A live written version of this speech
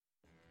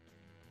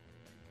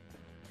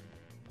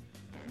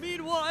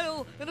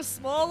Meanwhile, in a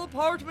small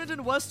apartment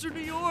in Western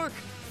New York,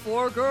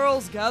 4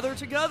 girls gather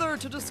together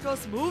to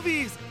discuss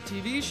movies,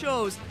 TV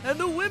shows, and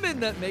the women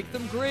that make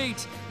them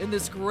great. In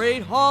this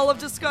great hall of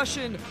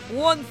discussion,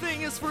 one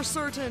thing is for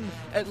certain: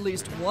 at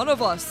least one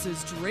of us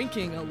is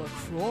drinking a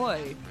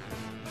LaCroix.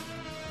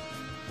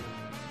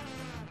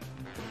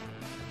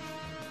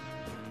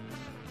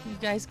 You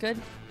guys good?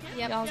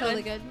 Yep, Y'all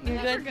totally good. You're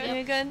Yep, good? we're good.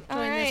 You're good? All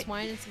Join right. this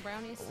wine and some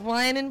brownies.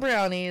 Wine and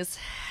brownies.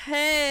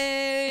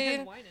 Hey!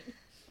 And whining.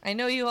 I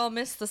know you all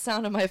missed the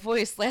sound of my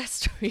voice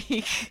last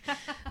week.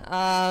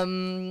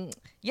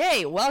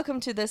 Yay! Welcome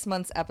to this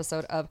month's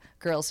episode of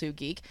Girls Who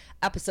Geek.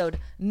 Episode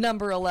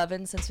number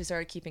 11 since we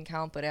started keeping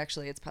count, but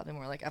actually it's probably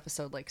more like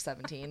episode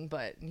 17,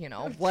 but you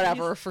know,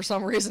 whatever. For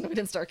some reason we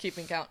didn't start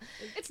keeping count.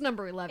 It's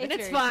number 11.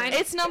 It's It's fine.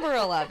 It's number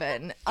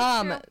 11.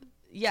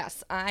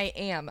 Yes, I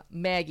am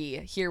Maggie.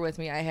 Here with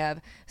me I have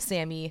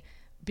Sammy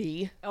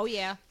B Oh,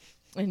 yeah.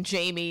 and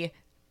Jamie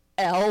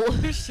L.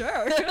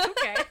 Sure.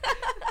 Okay.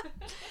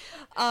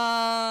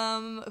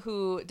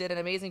 Who did an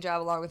amazing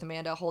job along with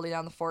Amanda holding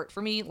down the fort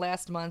for me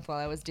last month while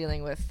I was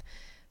dealing with,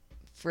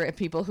 for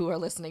people who are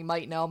listening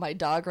might know, my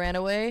dog ran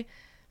away,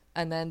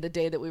 and then the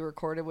day that we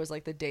recorded was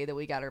like the day that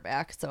we got her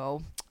back,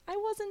 so I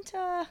wasn't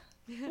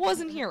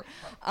here.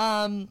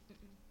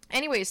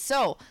 Anyways,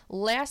 so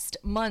last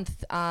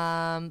month,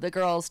 the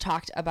girls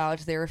talked about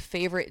their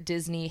favorite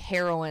Disney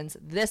heroines.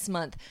 This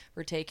month,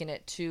 we're taking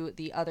it to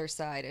the other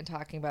side and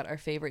talking about our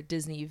favorite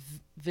Disney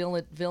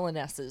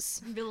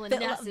villainesses.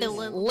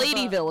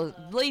 Lady villains.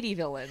 Lady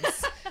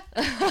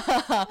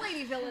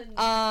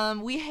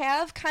villain. We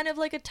have kind of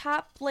like a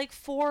top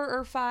 4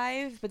 or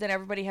 5, but then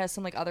everybody has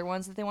some other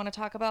ones that they want to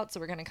talk about. So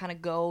we're going to kind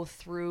of go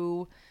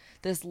through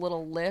this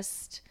little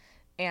list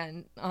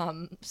and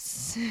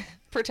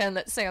pretend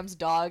that Sam's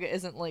dog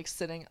isn't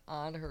sitting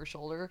on her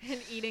shoulder And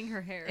eating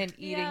her hair. and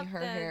eating her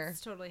hair. That's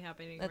totally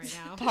happening That's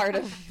right now. part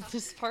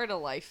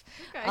of life.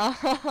 Okay.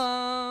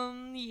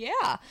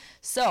 Yeah.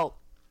 So,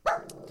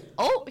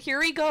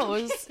 here he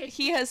goes.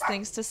 He has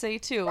things to say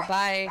too.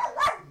 Bye.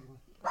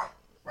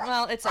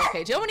 Well, it's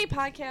okay. Do you know how many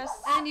podcasts?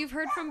 And you've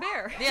heard from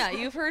Bear. Yeah,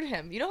 you've heard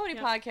him. You know how many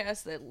Yep.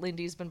 podcasts that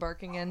Lindy's been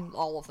barking in?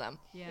 All of them.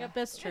 Yeah. Yep,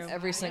 that's true.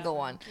 Every single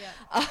one. Yeah.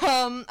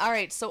 All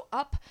right, so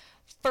up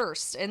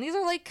first, and these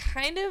are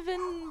kind of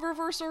in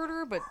reverse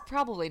order, but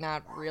probably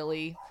not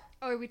really.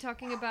 Oh, are we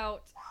talking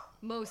about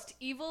most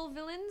evil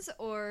villains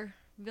or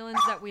villains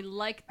that we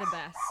like the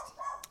best?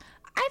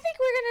 I think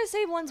we're going to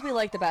say ones we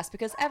like the best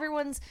because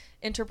everyone's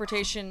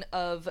interpretation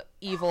of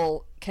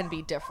evil can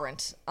be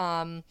different.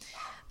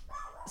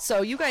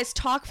 So you guys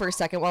talk for a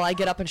second while I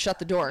get up and shut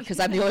the door because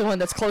I'm the only one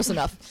that's close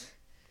enough.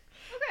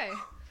 Okay.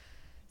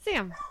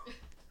 Sam,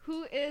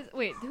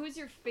 who's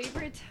your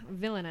favorite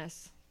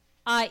villainess?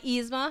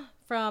 Yzma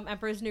from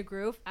Emperor's New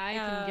Groove. I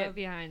can get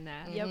behind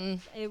that. Yep.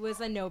 It was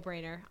a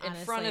no-brainer, In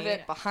honestly. front of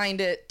it,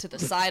 behind it, to the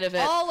side of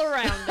it, All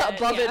around it.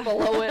 above it,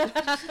 below it.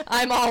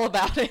 I'm all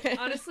about it.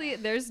 Honestly,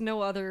 there's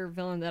no other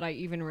villain that I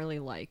even really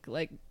like.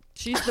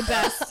 She's the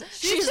best.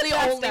 She's the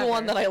best only ever.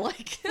 one that I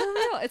like. For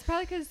real. It's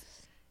probably because,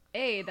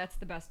 that's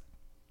the best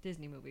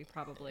Disney movie,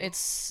 probably.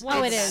 It's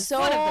Well, it's it is. so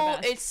One of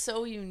the best. it's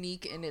so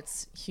unique in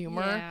its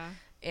humor Yeah.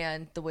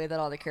 and the way that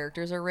all the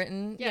characters are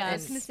written. Yeah, I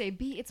was and gonna say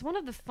B. It's one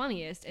of the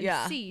funniest. And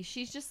Yeah. C,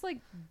 she's just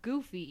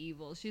goofy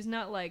evil. She's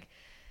not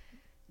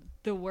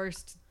the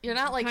worst. you're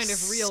not kind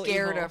of real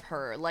scared evil. of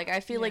her. I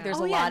feel like Yeah. there's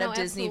Oh, a yeah, lot no, of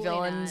Disney absolutely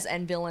villains not.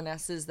 and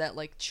villainesses that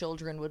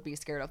children would be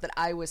scared of that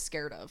I was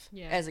scared of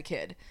Yeah. as a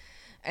kid,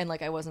 and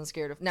I wasn't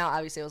scared of. Now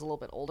obviously I was a little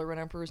bit older when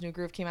Emperor's New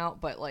Groove came out,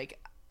 but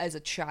as a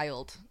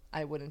child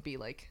I wouldn't be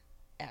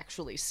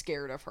actually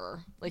scared of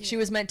her. She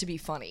was meant to be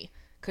funny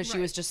because she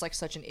Right. was just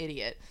such an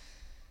idiot,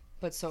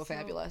 but so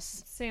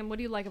fabulous. Sam, what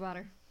do you like about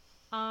her?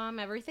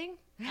 Everything.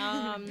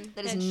 That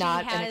is she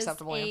not an has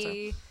acceptable answer.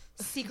 a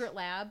secret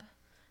lab.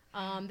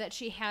 That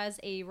she has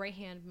a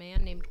right-hand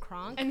man named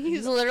Kronk. And He's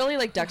he's literally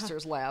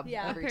Dexter's lab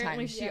Yeah, every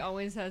apparently time. she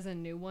always has a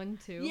new one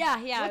too. yeah.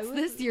 What's it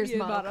was this year's a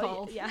model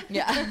called? Yeah.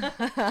 Yeah.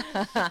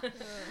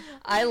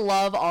 I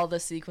love all the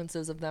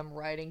sequences of them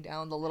riding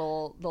down the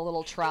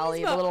little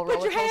trolley, the little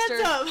roller coaster.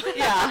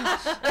 Yeah.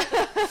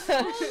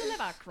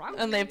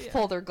 And they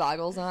pull their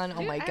goggles on. Oh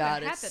Dude, my I have a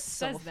god, hat it's that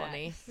so says that.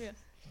 funny. Yeah.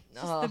 It's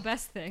Oh, the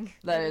best thing.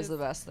 that is the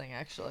best thing,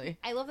 actually.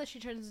 I love that she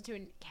turns into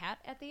a cat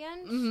at the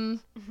end.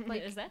 Mm-hmm.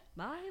 Is that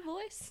my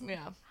voice?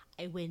 Yeah.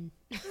 I win.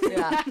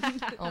 Yeah.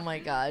 Oh my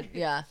god.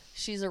 Yeah.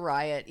 She's a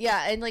riot.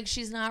 Yeah, and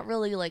she's not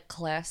really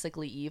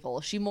classically evil.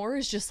 She more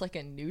is just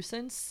a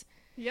nuisance.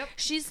 Yep.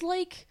 She's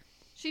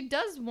She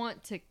does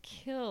want to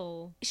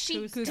kill. she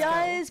Cusco.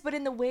 does, but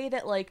in the way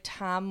that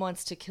Tom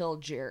wants to kill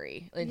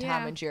Jerry and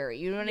Tom Yeah. and Jerry.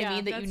 You know what I Yeah,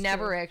 mean? That you that's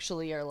never true.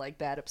 actually are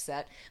that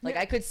upset. Yeah.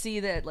 I could see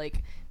that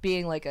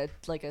being a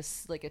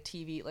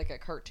TV a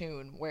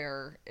cartoon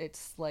where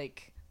it's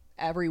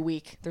every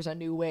week there's a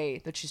new way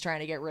that she's trying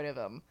to get rid of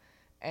him.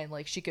 And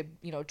she could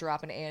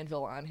drop an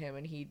anvil on him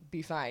and he'd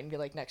be fine. Be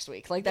next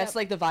week. That's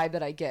the vibe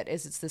that I get.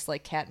 Is it's this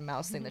cat and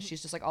mouse thing that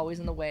she's just always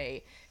in the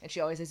way, and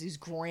she always has these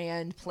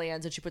grand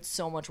plans and she puts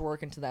so much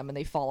work into them and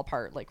they fall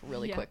apart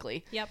really Yeah.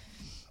 quickly. Yep.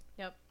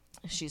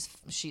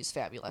 she's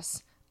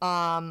fabulous.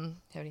 Have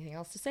anything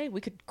else to say? We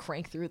could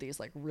crank through these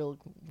like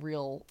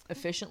real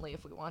efficiently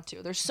if we want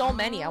to. There's so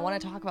many. I want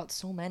to talk about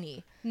so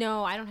many.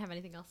 No, I don't have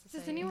anything else to say.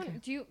 Does anyone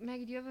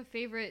Maggie, do you have a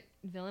favorite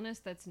villainess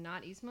that's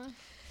not Yzma?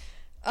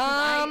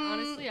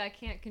 I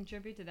can't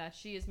contribute to that.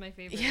 She is my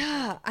favorite.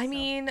 Yeah, I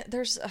mean,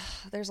 there's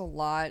a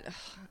lot.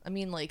 I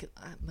mean, like,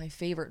 my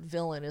favorite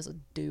villain is a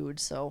dude,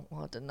 so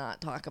we'll have to not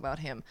talk about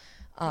him.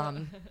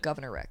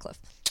 Governor Ratcliffe.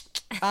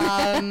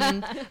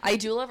 I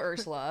do love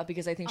Ursula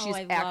because I think she's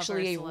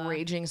actually a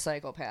raging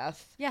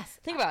psychopath. Yes.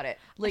 Think about it.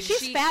 Like,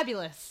 she's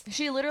fabulous.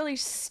 She literally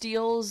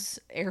steals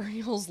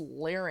Ariel's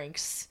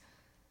larynx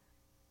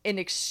in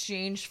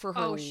exchange for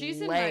her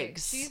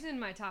legs. She's in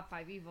my top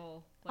 5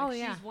 evil. Like,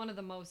 she's one of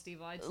the most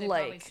evil. I'd say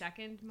like, probably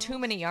second most. Too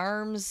many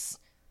arms.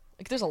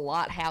 Like, there's a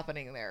lot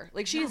happening there.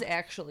 Like, she is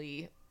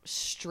actually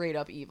straight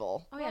up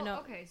evil. Oh, yeah, no.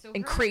 Okay, so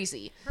and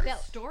crazy. Her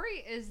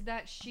story is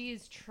that she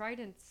is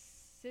Trident's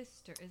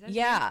sister. Is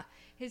that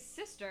his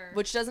sister?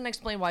 Which doesn't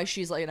explain why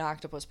she's like an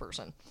octopus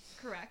person.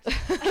 Correct.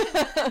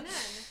 And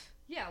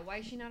then, why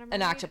is she not a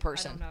mermaid? An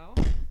octoperson. I don't know.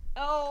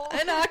 Oh.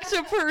 An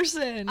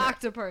octoperson.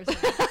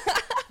 Octoperson.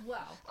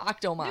 Wow.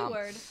 Octomom. New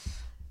word.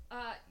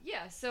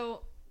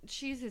 So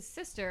she's his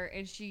sister,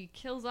 and she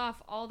kills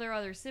off all their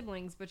other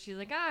siblings, but she's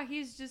like,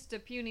 he's just a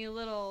puny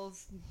little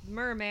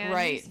merman.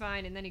 Right. He's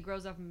fine. And then he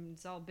grows up and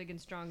he's all big and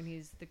strong, and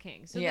he's the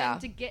king. So then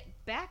to get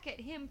back at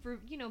him for,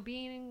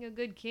 being a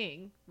good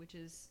king, which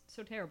is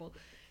so terrible,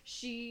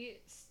 she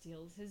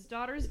steals his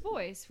daughter's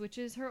voice, which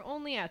is her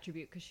only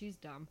attribute because she's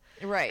dumb.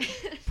 Right.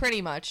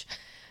 Pretty much.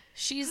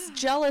 She's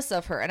jealous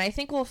of her, and I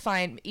think we'll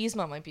find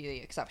Yzma might be the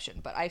exception,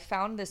 but I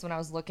found this when I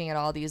was looking at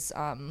all these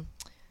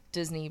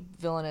Disney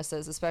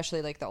villainesses,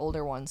 especially like the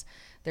older ones.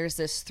 There's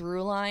this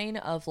through line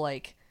of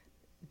like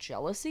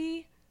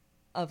jealousy,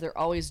 of they're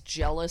always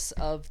jealous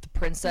of the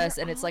princess,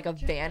 and it's like a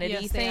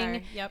vanity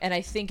thing. Yep. And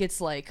I think it's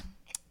like,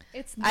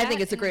 I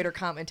think it's a greater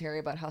commentary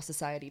about how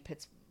society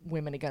pits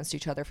women against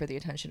each other for the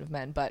attention of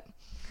men, but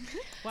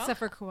except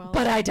for Cruella.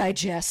 But I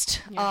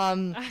digest.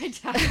 I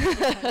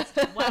digest.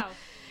 Wow.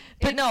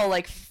 But no,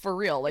 like, for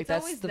real, like,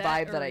 that's the that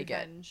vibe that I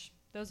revenge.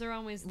 get. Those are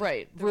always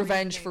the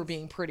revenge for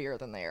being prettier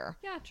than they are.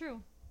 Yeah,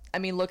 true. I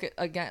mean, look at,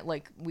 again,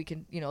 like, we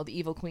can, the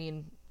evil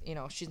queen,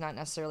 she's not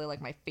necessarily,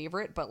 like, my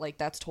favorite, but, like,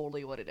 that's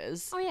totally what it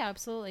is. Oh, yeah,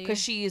 absolutely. Because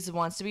she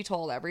wants to be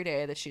told every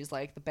day that she's,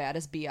 like, the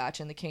baddest biatch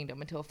in the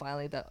kingdom, until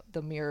finally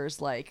the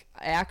mirror's like,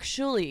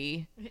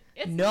 actually,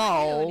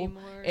 no,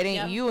 it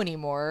ain't you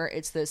anymore.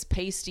 It's this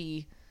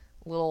pasty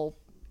little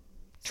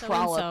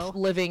trollop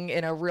living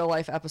in a real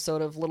life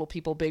episode of Little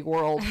People Big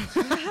World.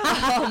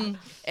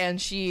 And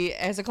she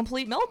has a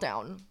complete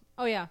meltdown.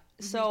 Oh yeah.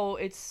 So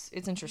it's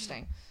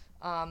interesting.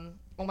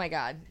 Oh my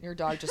god, your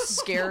dog just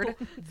scared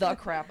the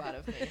crap out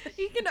of me.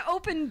 He can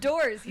open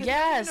doors. He's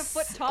yes. a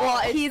foot tall. Well,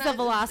 he's a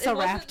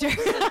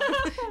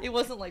velociraptor. It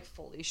wasn't like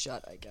fully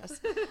shut, I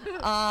guess.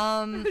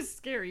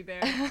 Scary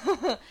bear.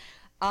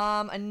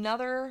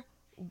 Another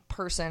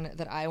person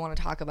that I want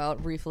to talk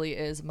about briefly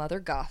is Mother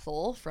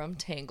Gothel from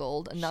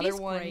Tangled. Another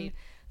one great.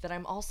 That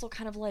I'm also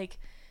kind of like,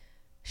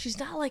 she's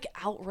not like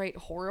outright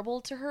horrible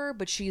to her,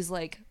 but she's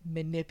like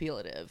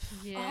manipulative.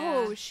 Yeah.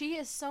 Oh, she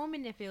is so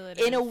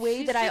manipulative. In a way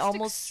She's that I just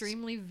almost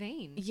extremely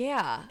vain.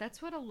 Yeah.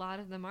 That's what a lot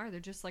of them are. They're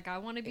just like, I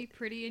want to be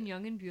pretty and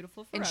young and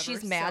beautiful forever. And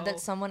she's mad that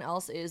someone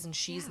else is and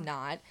she's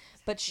not.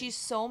 But she's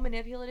so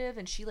manipulative,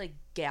 and she like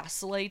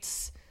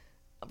gaslights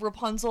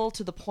Rapunzel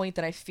to the point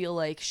that I feel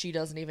like she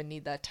doesn't even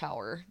need that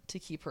tower to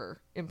keep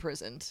her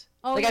imprisoned.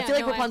 Oh, like, yeah, I feel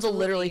like no, Rapunzel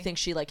literally absolutely.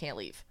 thinks she like can't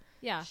leave.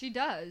 Yeah. She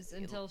does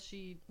until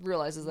she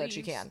Realizes that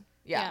she leaves. can.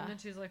 Yeah. And then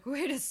she's like,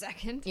 wait a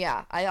second.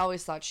 Yeah, I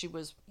always thought she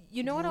was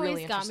You know what really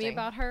always got me interesting.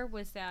 about her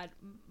was that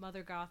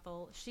Mother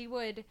Gothel,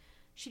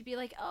 she'd be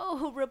like,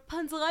 "Oh,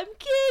 Rapunzel, I'm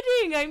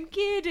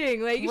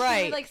kidding. Like, she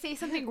Right. would like say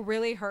something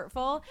really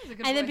hurtful, That's a and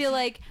good then be voice.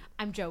 like,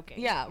 I'm joking."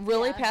 Yeah,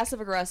 really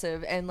passive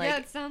aggressive, and like Yeah,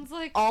 it sounds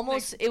like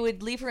almost it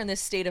would leave her in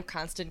this state of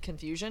constant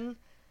confusion.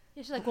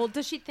 Yeah, she's like, "Well,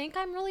 does she think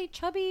I'm really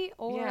chubby,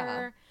 or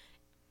Yeah.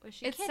 was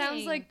she It kidding?"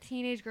 sounds like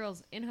teenage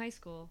girls in high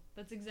school.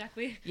 That's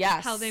exactly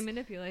Yes. how they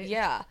manipulate.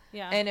 Yeah.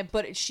 Yeah. And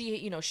but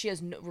she, she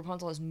has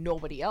Rapunzel has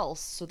nobody else,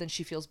 so then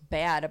she feels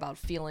bad about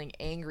feeling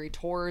angry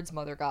towards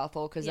Mother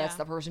Gothel because that's Yeah.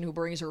 the person who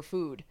brings her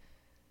food.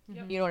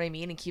 Yep. You know what I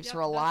mean? And keeps Yep, her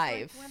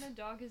alive. That's like when a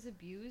dog is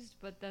abused,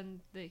 but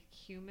then the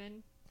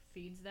human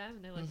feeds them,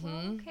 and they're like,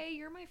 "Well, okay,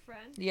 you're my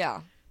friend."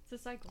 Yeah. It's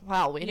a cycle.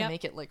 Wow, way to Yep.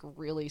 make it like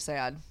really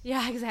sad.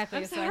 Yeah, exactly.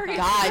 I'm That's what I sorry.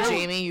 thought. God,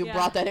 Jamie, you Yeah.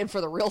 brought that in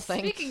for the real thing.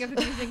 Speaking of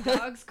abusing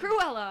dogs,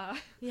 Cruella.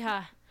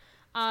 Yeah.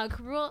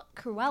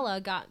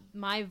 Cruella got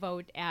my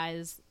vote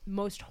as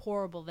most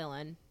horrible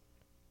villain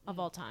of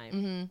all time.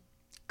 Mm-hmm.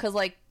 Because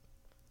like,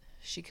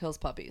 she kills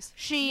puppies.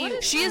 She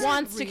She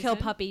wants is to kill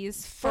reason?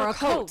 puppies For for a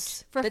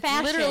coats. coat, for That's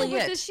fashion. literally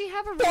But it. does she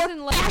have a For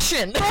reason? Like,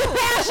 fashion.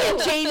 Fashion,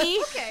 Jamie.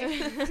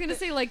 okay, I was gonna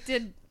say, like,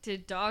 did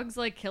dogs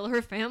like kill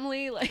her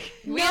family? Like,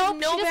 We have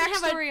no she doesn't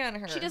have backstory on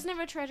her. She doesn't have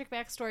a tragic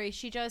backstory.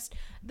 She just,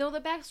 though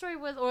the backstory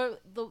was, or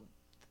the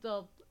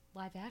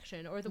live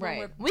action or the one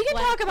where we can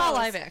Glenn talk about Close-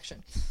 live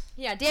action.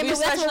 Yeah, damn We it, that's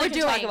what especially we're can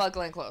doing. talk about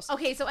Glenn Close.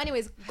 Okay, so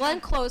anyways, Glenn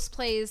Close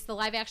plays the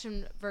live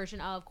action version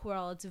of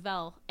Cruella De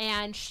Vil,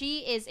 and she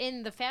is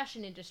in the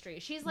fashion industry.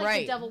 She's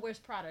like the Devil Wears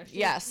Prada.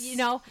 Yes. You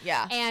know?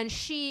 Yeah. And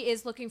she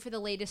is looking for the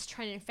latest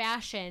trend in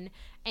fashion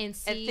and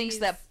sees... And thinks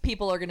that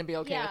people are going to be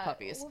okay with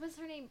puppies. What was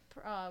her name?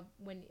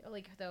 When,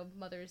 like, the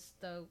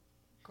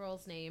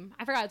girl's name?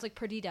 I forgot. It's like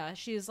Perdita.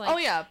 She's like... Oh,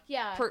 yeah.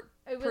 Yeah.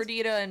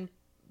 Perdita and...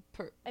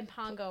 and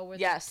Pongo were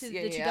yes,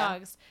 the two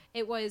dogs.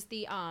 It was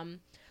the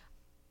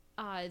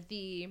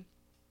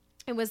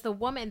it was the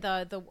woman,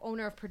 the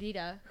owner of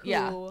Perdita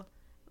who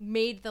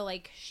made the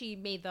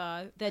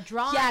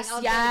drawing yes,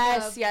 of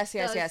yes,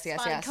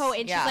 coat,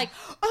 and she's like,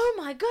 oh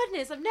my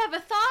goodness, I've never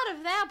thought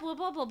of that, blah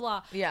blah blah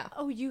blah. Yeah.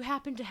 Oh, you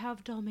happen to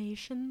have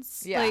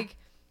Dalmatians? Yeah. Like,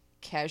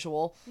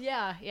 casual.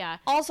 Yeah.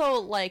 Also,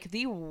 like,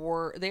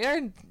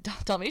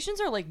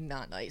 Dalmatians are, like,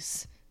 not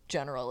nice.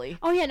 Generally.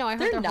 Oh yeah, no, I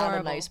heard they're they're not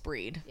horrible. a nice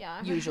breed.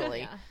 Yeah.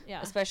 Usually.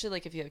 Yeah. Especially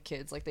like if you have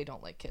kids, like they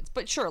don't like kids.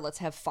 But sure, let's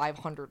have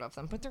 500 of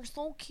them. But they're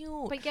so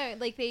cute. But yeah,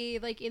 like they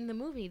in the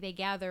movie they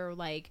gather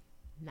like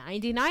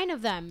 99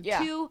 of them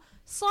Yeah. to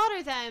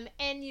slaughter them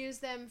and use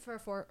them for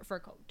fur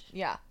coat.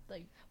 Yeah.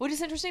 Like, which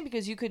is interesting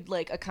because you could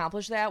like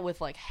accomplish that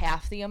with like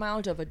half the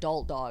amount of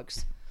adult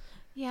dogs.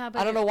 yeah, but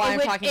I don't know why I'm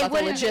talking about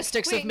the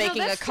logistics of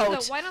making a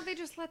coat. Why don't they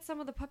just let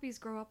some of the puppies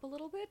grow up a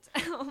little bit?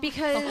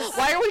 Because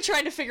Why are we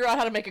trying to figure out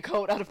how to make a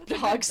coat out of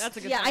dogs? That's a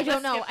good yeah, point. I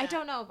don't know. Let's skip I that.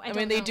 don't know. I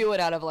mean, they do it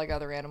out of like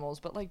other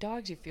animals, but like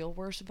dogs, you feel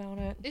worse about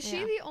it. Is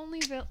she the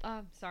only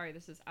sorry,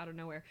 this is out of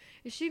nowhere.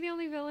 Is she the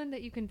only villain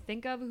that you can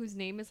think of whose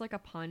name is like a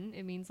pun?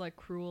 It means like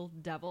cruel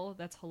devil.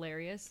 That's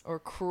hilarious. Or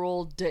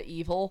cruel de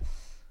evil?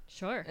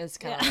 Sure. It's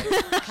kind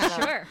of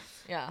Sure.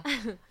 yeah.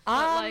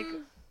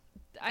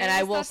 But,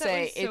 I always will thought that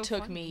say was it so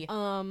took funny.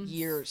 me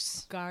years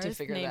Scar's to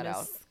figure name that is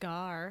out.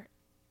 Scar,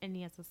 and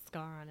he has a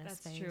scar on his That's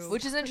face. true.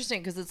 Which is interesting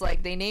because it's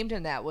like they named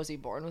him that. Was he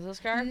born with a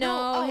scar?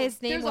 No, Oh,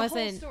 his name there's a whole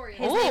wasn't. story.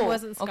 His name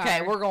wasn't Scar.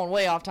 Okay, we're going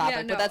way off topic,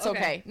 Yeah, but that's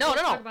okay. No,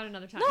 Let's no, talk no. about it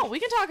another time. No, we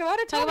can talk about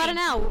it. Talk about it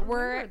now.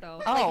 We're Remember,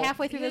 though. Oh. like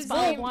halfway through this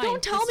bottle of wine.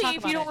 Don't tell Let's me talk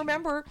if you about don't it.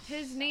 remember.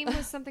 His name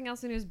was something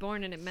else when he was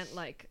born, and it meant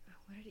like,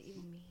 what did it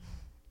even mean?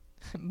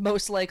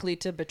 Most likely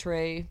to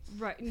betray.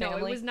 Right. No, it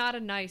Family? was not a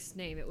nice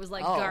name. It was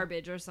like Oh.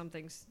 garbage or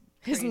something.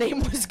 His crazy. name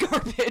was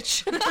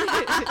garbage.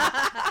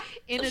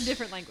 In a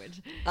different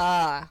language.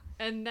 Ah.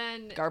 And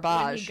then when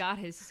Garbage. he got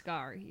his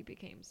scar, he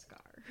became Scar.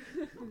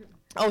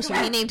 Oh, so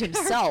he named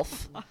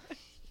himself.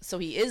 So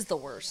he is the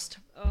worst.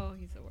 Oh,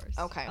 he's the worst.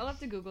 Okay. I'll have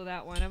to Google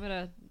that one. I'm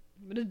gonna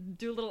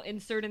do a little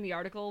insert in the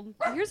article.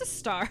 Here's a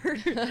star.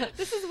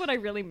 This is what I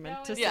really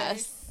meant to say.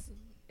 Yes.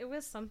 It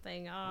was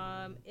something.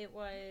 It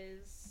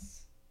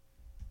was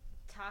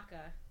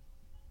Taka.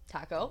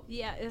 Taco?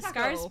 Yeah, Taco.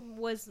 Scars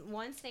was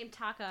once named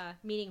Taka,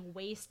 meaning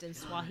waste in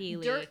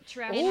Swahili. Dirt,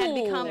 trash. And had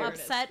Ooh. become There it is.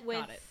 upset with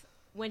Got it.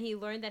 when he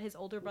learned that his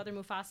older brother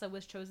Mufasa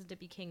was chosen to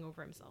be king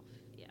over himself.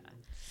 Yeah.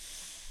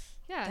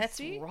 Yeah, That's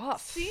see?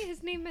 rough. See,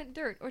 his name meant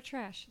dirt or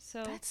trash.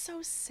 So That's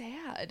so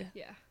sad.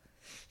 yeah.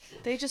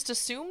 They just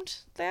assumed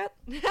that.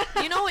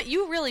 You know what?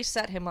 You really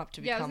set him up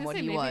to Yeah, I was become gonna what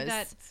say he maybe was.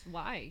 that's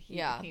why he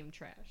Yeah. became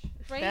trash.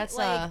 Right? That's,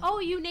 like, oh,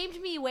 you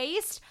named me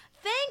Waste?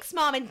 Thanks,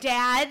 Mom and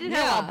Dad.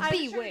 Yeah. I'm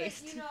Be sure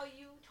waste. That,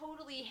 you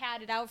totally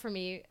had it out for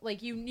me.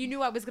 Like, you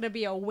knew I was going to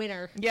be a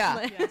winner. Yeah,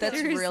 Like, that's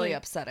seriously. really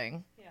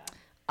upsetting. Yeah.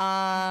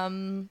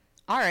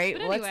 All right,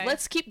 But let's anyway,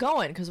 let's keep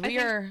going because I we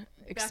think are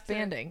back to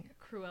expanding.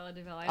 Cruella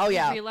De Vil. I Oh,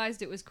 yeah.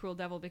 realized it was Cruel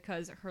Devil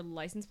because her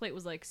license plate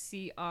was like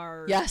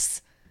CR.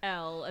 Yes.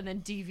 L and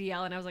then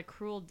DVL, and I was like,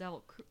 Cruel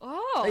Devil.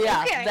 Oh,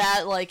 Yeah, okay.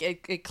 that like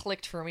it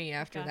clicked for me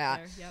after Got that.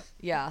 there, yep.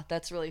 Yeah,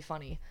 that's really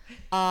funny.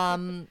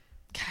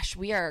 Gosh,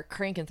 we are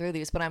cranking through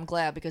these, but I'm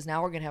glad because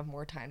now we're gonna have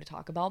more time to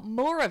talk about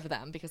more of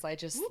them because I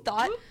just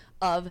thought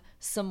of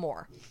some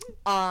more.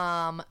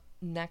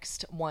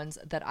 Next ones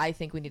that I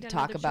think we need to Got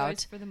talk another about.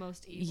 choice for the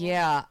most evil.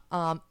 Yeah,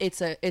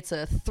 it's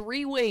a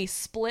three-way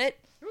split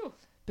Ooh.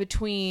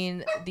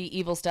 between the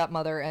evil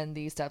stepmother and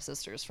the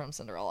stepsisters from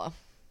Cinderella.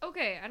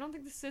 Okay, I don't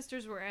think the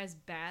sisters were as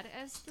bad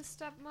as the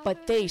stepmother.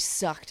 But they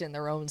sucked in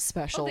their own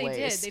special they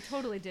ways. did. They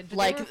totally did. But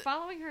Like- they were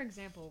following her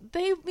example.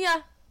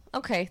 Yeah,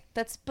 okay.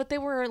 But they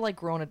were like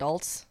grown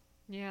adults,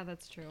 Yeah,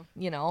 that's true.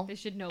 you know? They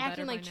should know Acting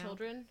better like by now.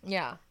 children.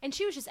 Yeah. And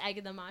she was just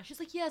egging them on. She's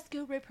like, yes,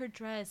 go rip her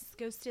dress.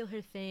 Go steal her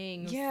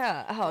things.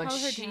 Yeah. Oh, and Calm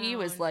her she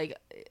was down. like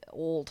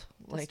old.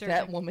 Like that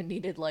Disturbing. woman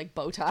needed like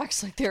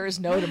Botox. Like there is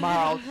no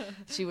tomorrow.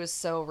 She was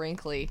so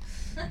wrinkly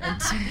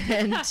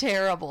and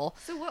terrible.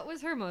 So what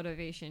was her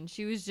motivation?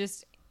 She was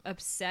just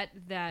upset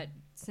that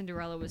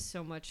Cinderella was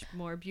so much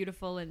more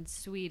beautiful and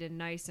sweet and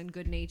nice and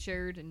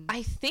good-natured and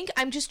I think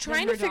I'm just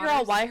trying her to figure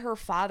out daughters? why her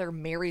father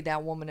married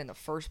that woman in the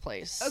first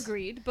place.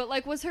 agreed. But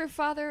like, was her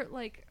father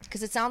like?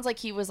 Because it sounds like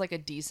he was like a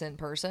decent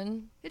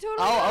person. It totally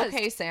Oh, was.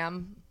 okay,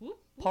 Sam. Whoop,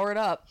 Pour it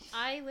up.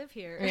 I live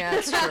here. Yeah,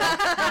 that's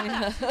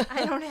true.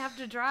 I don't have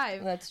to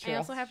drive. That's true. I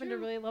also happen to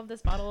really love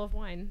this bottle of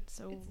wine.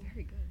 So It's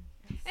very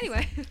good.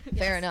 Anyway,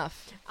 Fair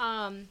enough.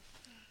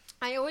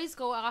 I always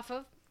go off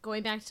of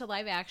going back to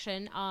live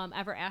action.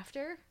 Ever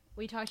After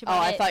We talked Oh,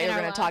 about I it thought you in were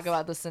our going to talk last-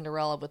 about the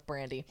Cinderella with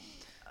Brandy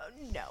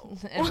No.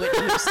 and Whitney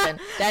Houston.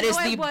 That is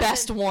No, it the wasn't.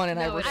 best one, and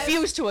I No, it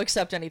refuse to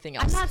accept anything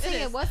else. I'm not saying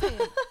is. it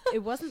wasn't. It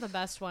wasn't the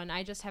best one.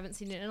 I just haven't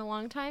seen it in a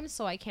long time,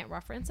 so I can't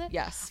reference it.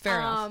 Yes, fair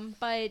enough.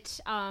 But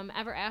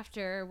Ever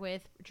After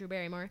with Drew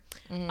Barrymore,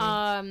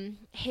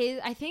 Mm-hmm.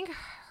 I think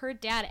her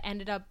dad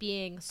ended up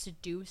being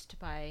seduced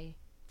by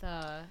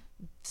the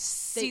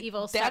See,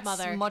 evil that's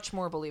stepmother. much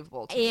more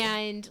believable to me.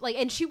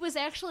 and she was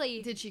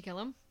actually Did she kill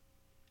him?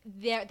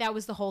 there. That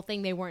was the whole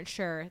thing. They weren't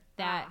sure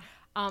that.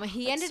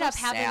 He That's ended so up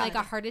having like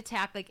sad. a heart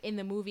attack, like in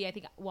the movie. I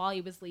think while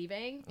he was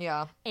leaving.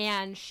 Yeah.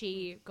 And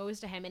she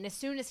goes to him, and as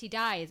soon as he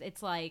dies,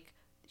 it's like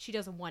she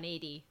does a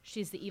 180.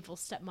 She's the evil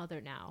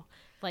stepmother now.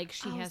 Like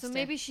she has so to.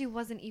 maybe she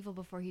wasn't evil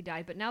before he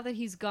died, but now that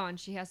he's gone,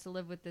 she has to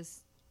live with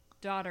this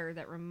daughter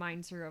that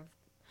reminds her of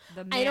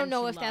the man I don't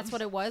know she if that's loved.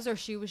 what it was, or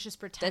she was just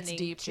pretending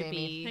deep, to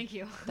Jamie. be. Thank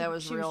you. That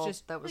was She was real.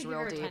 just That was Thank you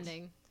real for deep.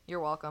 pretending.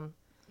 You're welcome.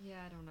 Yeah,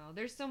 I don't know.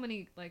 There's so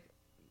many like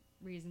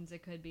reasons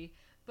it could be,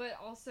 but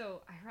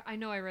also I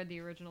know I read the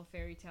original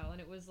fairy tale,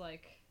 and it was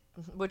like,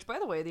 Which, by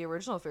the way, the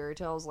original fairy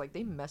tales, like,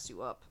 they mess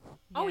you up.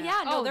 Oh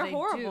yeah, no, they're they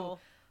horrible.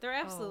 do. They're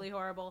absolutely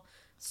horrible.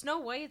 Snow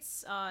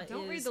White's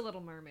Don't read is The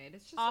Little Mermaid.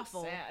 It's just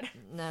awful. so sad.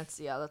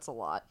 That's a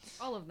lot.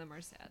 All of them are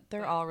sad.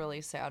 They're but all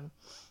really sad.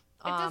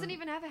 It doesn't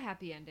even have a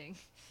happy ending.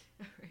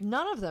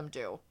 None of them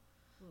do.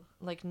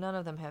 Like, none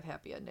of them have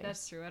happy endings.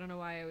 That's true. I don't know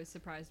why I was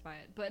surprised by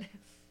it, but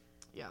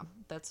Yeah,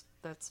 that's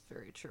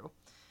very true.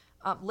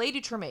 Lady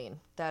Tremaine,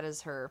 that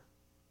is her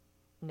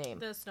name.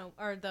 the Snow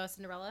or the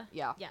Cinderella.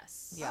 Yeah.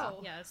 Yes. Yeah. Oh.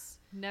 Yes.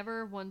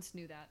 never once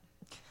knew that.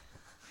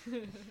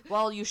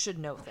 Well, you should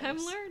know things. I'm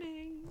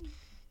learning.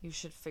 You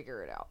should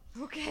figure it out.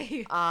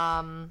 Okay.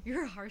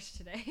 You're harsh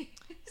today.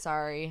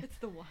 Sorry. It's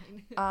the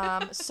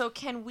wine. So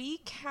can we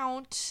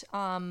count,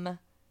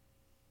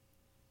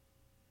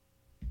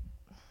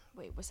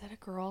 wait, was that a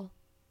girl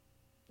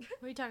What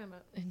are you talking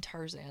about? in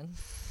Tarzan?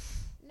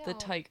 No. The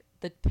tiger,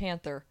 the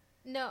panther.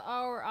 No,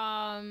 or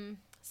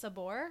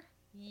Sabor.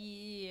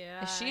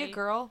 Yeah. Is she a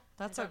girl?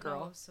 I That's a don't know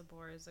girl. if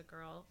Sabor is a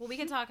girl. Well, we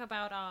can talk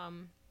about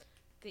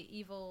the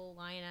evil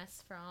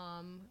lioness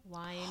from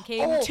Lion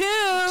King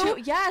Oh,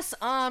 2. yes.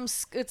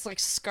 It's like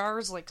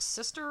Scar's like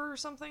sister or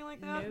something like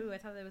that. No, I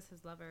thought that was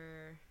his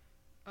lover.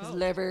 His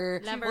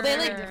liver. Liver. Well,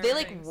 they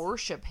like Things.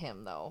 worship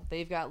him though.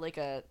 They've got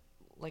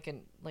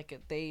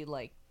they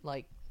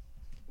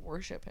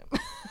worship him.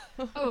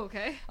 Oh,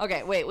 okay.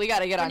 Okay, wait, we got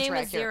to get Her on name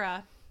track was here.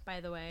 Zira,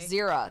 by the way.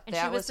 Zira, And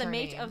that she was the her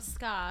mate name. of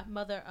Ska,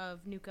 mother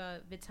of Nuka,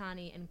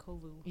 Vitani, and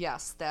Kolu.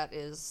 Yes, that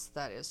is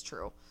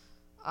true.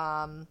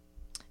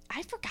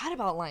 I forgot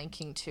about Lion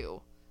King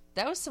 2.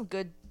 That was some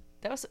good.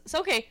 So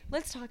okay.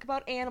 Let's talk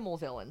about animal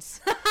villains.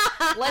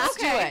 Let's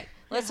do it.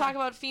 Let's talk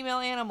about female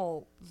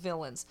animal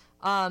villains.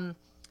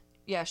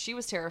 Yeah, she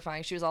was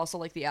terrifying. She was also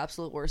like the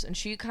absolute worst, and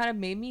she kind of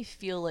made me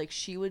feel like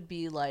she would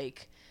be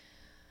like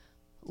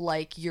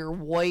your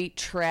white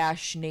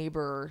trash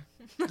neighbor,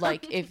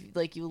 like if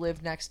like you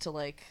live next to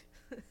like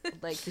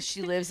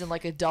she lives in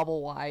like a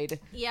double wide.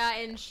 Yeah,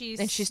 and she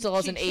still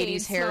has an chain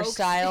 80s smokes.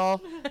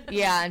 hairstyle.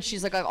 Yeah, and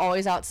she's like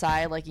always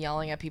outside like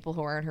yelling at people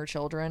who aren't her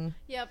children.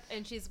 Yep,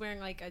 and she's wearing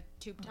like a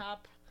tube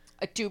top.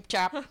 A tube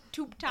top.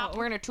 Tube top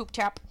Wearing a tube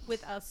top.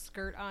 with a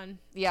skirt on.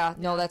 Yeah,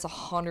 no, that's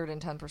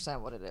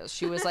 110% what it is.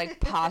 She was like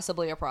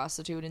possibly a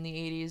prostitute in the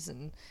 80s,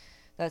 and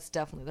that's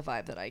definitely the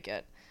vibe that I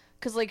get.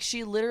 Because like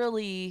she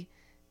literally,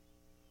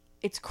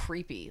 it's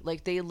creepy.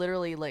 Like they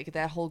literally, like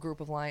that whole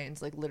group of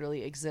lions like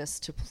literally exists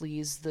to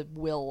please the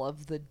will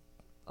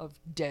of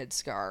dead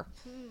Scar,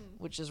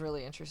 which is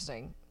really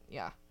interesting.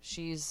 Yeah,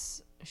 she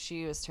was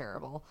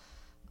terrible.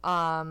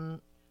 I'm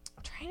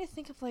trying to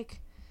think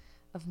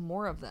of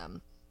more of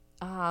them.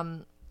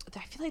 I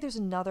feel like there's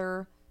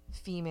another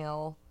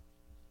female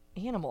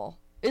animal.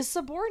 Is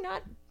Sabor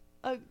not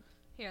a...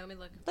 Here, let me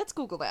look. Let's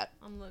Google that.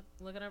 I'm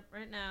looking up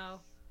right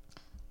now.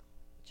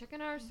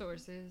 Checking our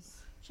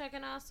sources.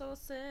 Checking our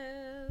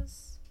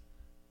sources.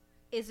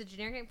 Is a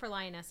generic name for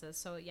lionesses.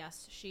 So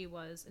yes, she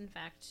was. In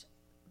fact,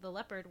 the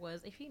leopard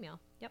was a female.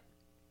 Yep.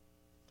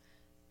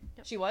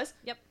 She was?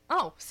 Yep.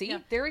 Oh, see?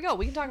 Yep. There we go.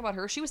 We can talk about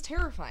her. She was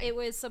terrifying. It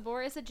was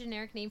Sabor is a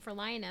generic name for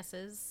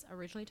lionesses,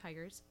 originally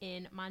tigers,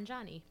 in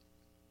Manjani.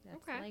 That's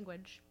Okay. the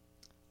language.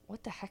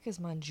 What the heck is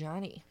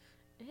Manjani?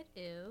 It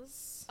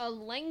is. A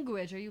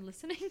language. Are you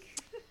listening?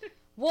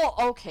 Well,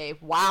 okay.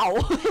 Wow.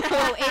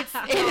 it's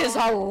It is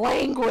a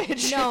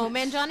language. No,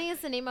 Manjani is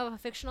the name of a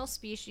fictional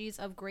species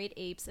of great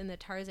apes in the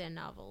Tarzan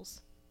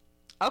novels.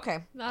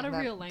 Okay. Not a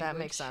real That language.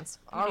 makes sense.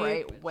 All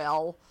right.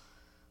 Well,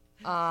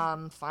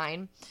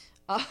 fine.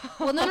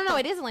 Well, no,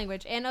 it is a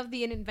language, and of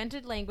the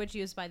invented language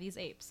used by these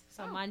apes.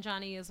 So Oh.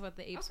 Manjani is what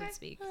the apes Okay. would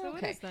speak. So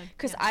it is then.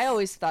 Because I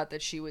always thought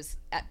that she was...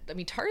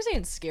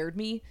 Tarzan scared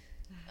me.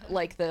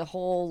 Like, the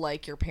whole,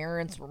 like, your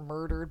parents were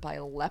murdered by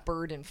a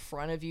leopard in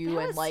front of you,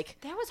 and, like...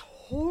 that was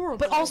horrible.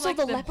 But also like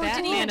the the leopard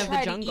didn't Batman even of the try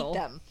to jungle. eat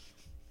them.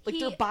 Like, He-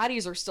 their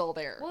bodies are still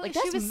there. well, like, she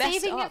that's was messed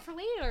saving up. it for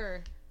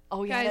later.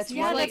 Oh yeah, Guys, that's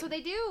Yeah, right. that's what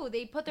they do.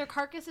 They put their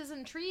carcasses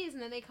in trees,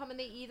 and then they come and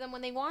they eat them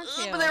when they want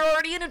to. But they're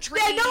already in a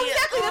tree. Yeah, no,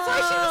 exactly. That's why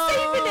she was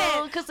saving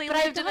it. Because they But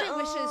I lived in thought it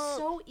was oh. just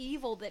so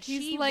evil that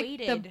He's she like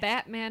waited. the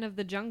Batman of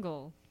the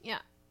jungle. Yeah.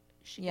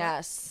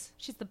 Yes.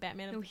 She's the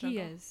Batman of No, the he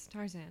jungle. is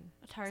Tarzan.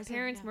 Tarzan, His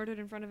parents yeah. murdered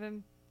in front of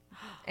him.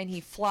 And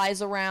he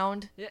flies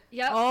around. Yep.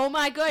 Oh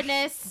my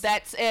goodness.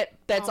 That's it.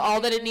 That's Oh my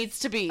all that it goodness. needs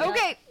to be.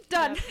 Okay,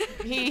 done.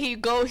 His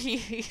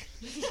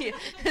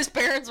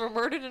parents were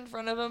murdered in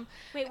front of him.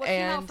 Wait, what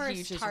came out and he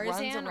first, just runs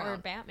Tarzan or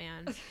around.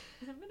 Batman?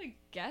 I'm gonna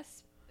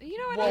guess. You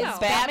know what? Well, I don't know.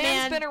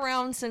 Batman's Batman- been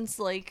around since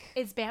like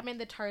Is Batman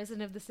the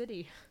Tarzan of the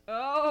city?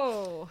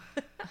 Oh.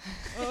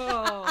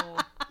 Oh.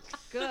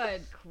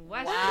 Good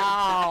question.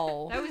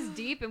 wow. That was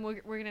deep, and we're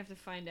gonna have to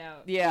find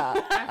out. Yeah.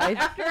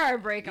 After our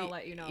break, I'll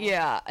let you know.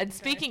 Yeah, and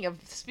speaking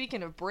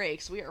of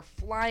breaks, we are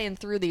flying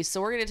through these,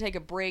 so we're gonna take a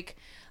break,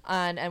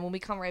 and when we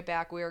come right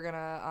back, we are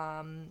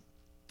gonna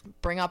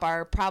bring up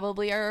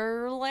probably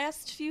our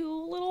last few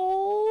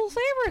little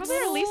favorites, Probably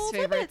our least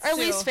favorites, our too.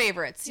 least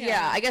favorites. Yeah,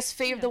 Yeah. I guess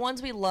the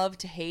ones we love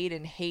to hate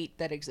and hate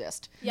that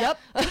exist. Yep.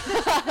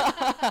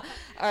 All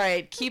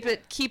right, keep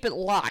it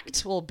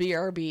locked. We'll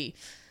BRB.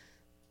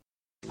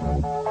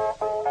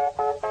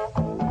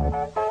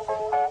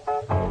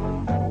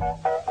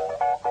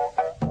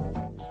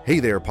 Hey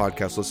there,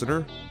 podcast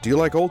listener. Do you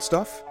like old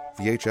stuff?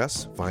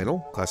 VHS,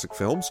 vinyl, classic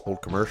films,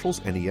 old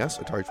commercials, NES,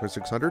 Atari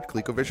 2600,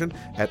 ColecoVision,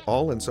 et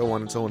al., and so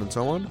on and so on and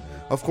so on?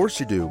 Of course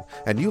you do,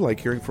 and you like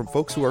hearing from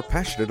folks who are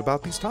passionate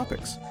about these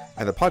topics.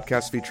 And the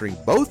podcast featuring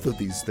both of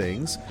these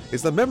things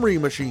is the Memory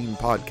Machine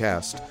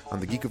Podcast on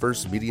the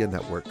Geekiverse Media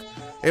Network.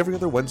 Every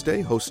other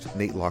Wednesday, host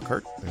Nate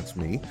Lockhart, that's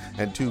me,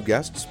 and two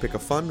guests pick a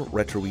fun,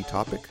 retro-y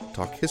topic,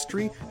 talk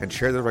history, and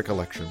share their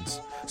recollections.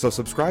 So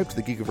subscribe to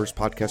the Geekiverse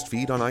podcast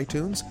feed on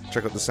iTunes,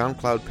 check out the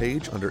SoundCloud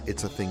page under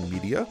It's a Thing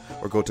Media,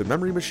 or go to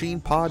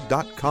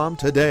memorymachinepod.com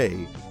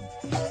today.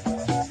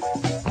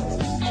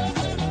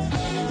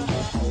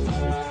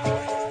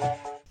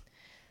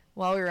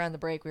 While we were on the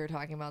break, we were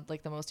talking about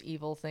like the most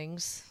evil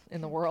things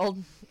in the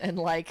world, and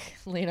like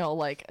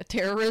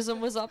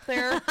terrorism was up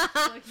there,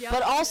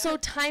 but also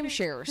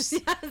timeshares.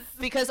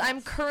 Because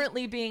I'm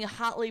currently being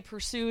hotly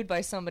pursued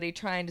by somebody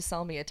trying to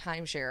sell me a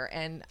timeshare,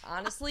 and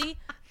honestly,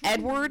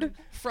 Edward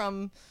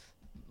from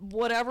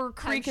whatever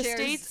Creek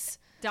Estates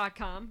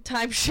Timeshares.com.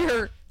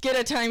 get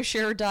a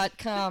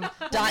timeshare.com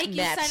We'll make you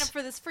 .net. sign up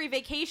for this free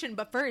vacation,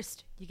 but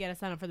first, you gotta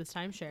sign up for this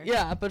timeshare.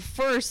 Yeah, but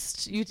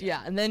first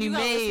and then you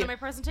gotta listen may to my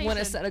presentation. win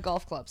a set of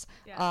golf clubs.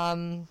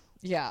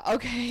 Yeah.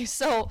 Okay,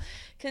 so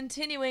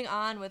continuing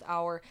on with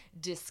our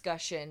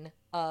discussion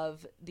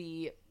of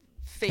the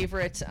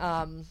favorite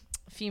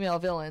female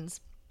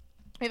villains,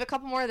 we have a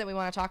couple more that we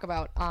want to talk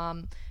about.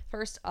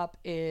 First up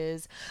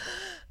is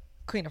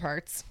Queen of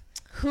Hearts,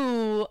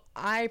 who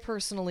I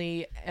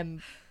personally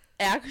am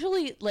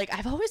actually, like,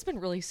 I've always been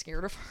really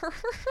scared of her.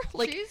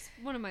 Like, She's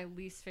one of my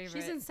least favorite.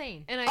 She's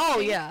insane. And I oh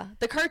think yeah,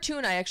 the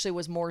cartoon I actually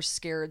was more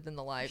scared than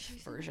the live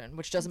version,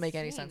 which doesn't make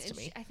any insane. sense to And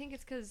me. I think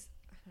it's because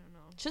I don't know.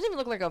 She doesn't even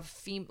look like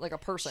a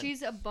person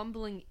She's a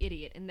bumbling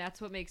idiot, and that's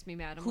what makes me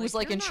mad. I'm who's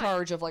like "You're in not-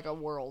 charge of like a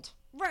world.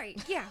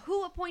 Right? Yeah.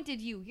 Who appointed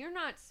you? You're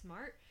not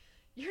smart.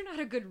 You're not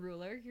a good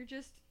ruler. You're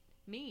just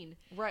mean.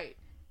 Right.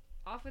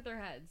 Off with their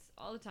heads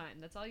all the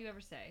time. That's all you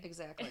ever say.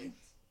 Exactly.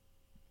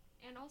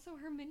 And also,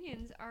 her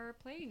minions are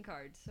playing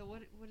cards. So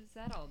what is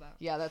that all about?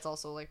 Yeah, that's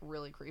also like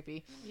really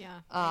creepy.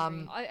 Yeah.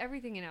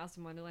 Everything in Alice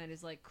in Wonderland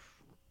is like,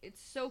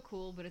 it's so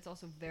cool, but it's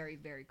also very,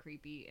 very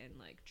creepy and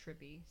like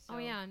trippy. So. Oh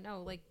yeah,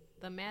 no, like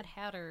the Mad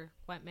Hatter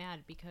went mad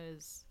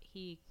because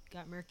he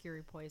got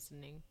mercury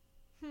poisoning.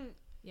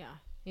 Yeah.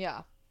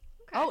 Yeah.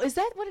 Okay. Oh, is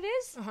that what it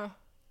is? Uh huh.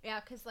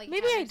 Yeah, because like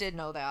Maybe I Hatters- did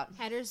know that.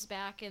 Hatters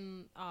back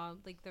in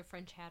like the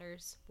French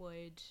Hatters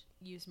would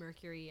use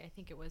mercury. I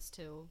think it was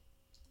to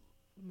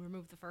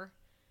remove the fur,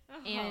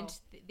 and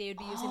they would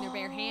be using their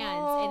bare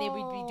hands, and they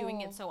would be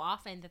doing it so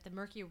often that the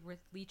mercury would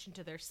leach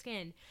into their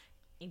skin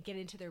and get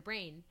into their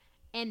brain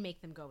and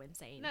make them go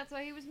insane. And that's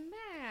why he was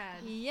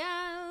mad.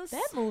 Yes.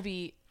 That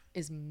movie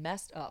is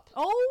messed up.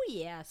 Oh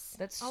yes.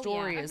 That Oh,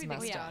 story yeah. is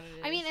Everything messed up. about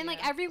it I mean, is, and like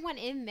yeah. everyone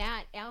in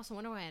that Alice in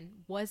Wonderland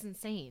was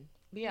insane.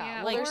 Yeah, Yeah,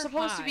 well, like- they're or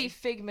supposed to be high.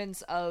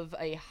 figments of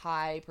a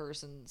high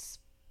person's.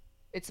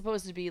 It's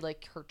supposed to be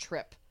like her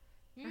trip.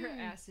 Her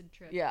acid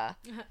trip. Yeah,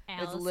 it's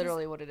Alice's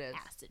literally what it is.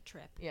 acid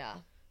trip. Yeah.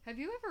 Have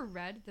you ever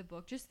read the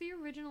book? Just the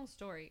original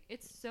story.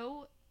 It's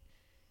so,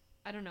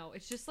 I don't know.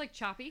 It's just like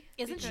choppy.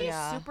 Isn't because- she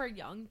Yeah. super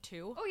young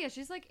too? Oh yeah,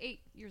 she's like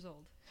 8 years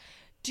old.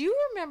 Do you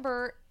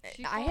remember?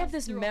 She I falls have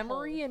this through a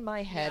memory hole. in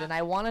my head, Yeah. and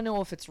I want to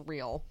know if it's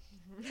real.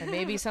 And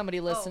maybe somebody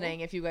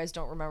listening, if you guys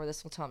don't remember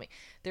this, will tell me.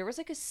 There was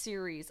like a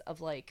series of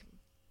like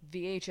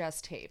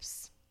VHS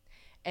tapes,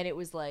 and it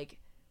was like,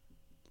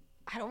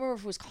 I don't remember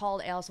if it was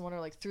called Alice in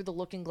Wonderland, like Through the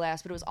Looking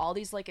Glass, but it was all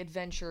these like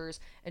adventures,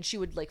 and she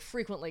would like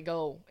frequently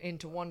go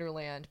into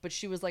Wonderland, but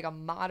she was like a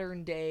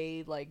modern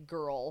day like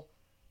girl,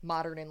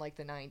 modern in like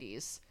the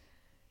 90s,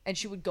 and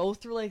she would go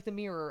through like the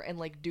mirror and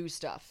like do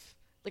stuff.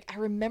 Like I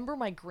remember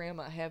my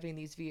grandma having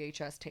these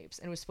VHS tapes,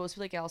 and it was supposed to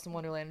be like Alice in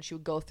Wonderland, and she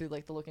would go through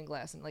like the Looking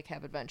Glass and like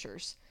have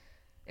adventures.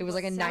 It was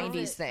like a Sounds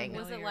 90s thing.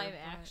 Was it familiar, live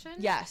but- action?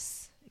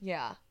 Yes.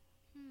 Yeah.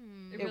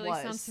 It It really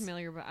was. sounds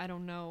familiar, but I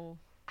don't know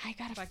I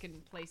gotta. if I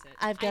can place it.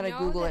 I've got to I know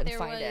Google that it and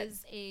find there it.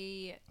 was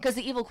a. Because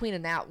the Evil Queen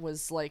in that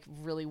was like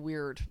really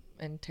weird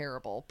and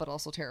terrible, but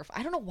also terrifying.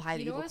 I don't know why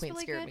the You know Evil what was Queen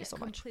really scared good? me so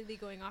much. Completely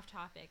going off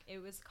topic. It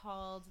was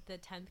called The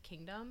 10th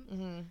Kingdom.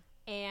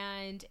 Mm-hmm.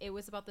 And it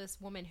was about this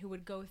woman who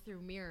would go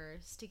through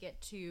mirrors to get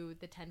to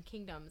the 10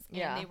 kingdoms. And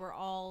Yeah. they were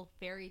all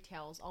fairy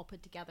tales all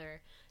put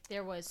together.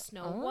 There was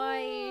Snow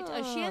White.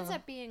 She ends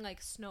up being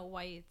like Snow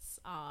White's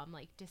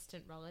like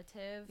distant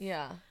relative.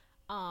 Yeah.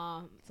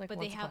 It's like but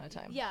Once they Upon have a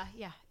Time. Yeah,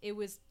 yeah. It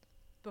was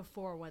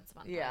before Once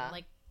Upon a Time. Yeah.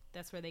 Like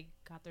that's where they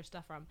got their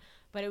stuff from.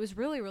 But it was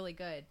really, really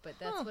good. But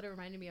that's what it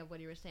reminded me of when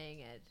you were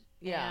saying it.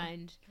 Yeah.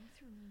 And Go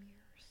through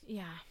mirrors.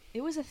 yeah.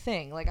 It was a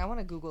thing. Like, I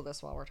want to Google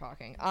this while we're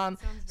talking. Sounds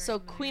very So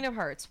familiar. Queen of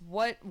Hearts.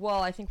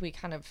 Well, I think we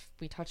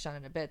touched on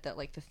it a bit, that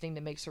like the thing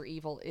that makes her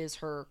evil is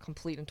her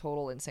complete and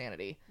total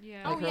insanity.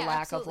 Yeah. Like Oh, her yeah, lack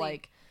absolutely.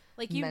 of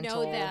like you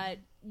mental- know that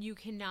you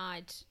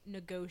cannot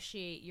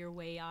negotiate your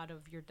way out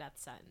of your death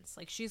sentence.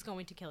 Like she's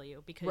going to kill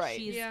you because Right.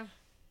 she's Yeah.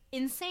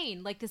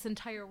 insane. Like this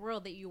entire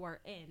world that you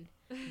are in.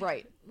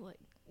 right. Like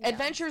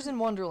Adventures in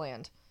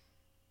Wonderland.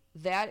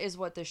 That is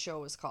what this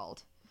show is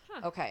called.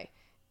 Huh. Okay.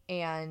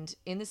 And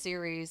in the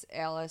series,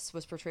 Alice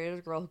was portrayed as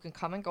a girl who can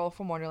come and go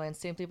from Wonderland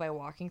simply by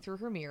walking through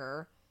her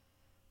mirror.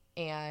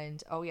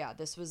 And oh yeah,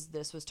 this was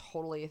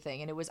totally a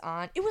thing, and it was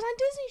on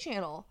Disney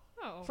Channel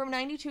Oh. from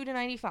 92 to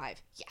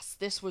 95. Yes,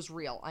 this was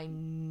real. I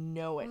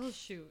know it. Oh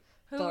shoot.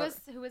 who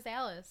The- was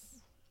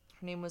Alice?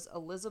 Her name was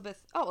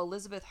Elizabeth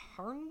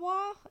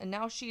Harnois, and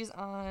now she was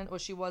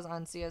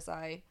on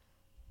CSI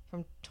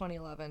from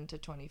 2011 to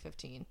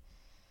 2015.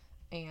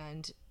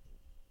 And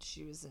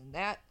she was in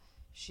that.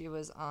 She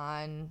was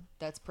on,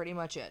 that's pretty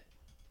much it.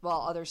 Well,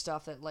 other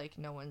stuff that like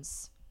no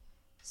one's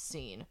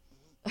seen.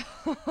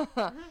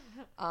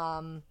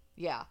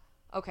 Yeah.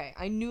 Okay,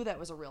 I knew that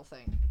was a real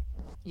thing.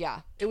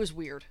 Yeah, it was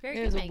weird. Very it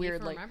good, was Maggie, a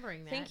weird for like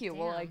remembering that. Thank you.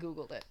 Well, I Damn.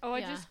 googled it. Oh, I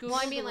Yeah. just googled Well,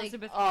 I mean, like-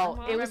 Elizabeth Oh,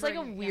 Harnois. it was like a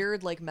Remembering-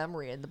 weird like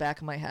memory in the back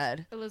of my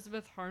head.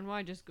 Elizabeth Harnois.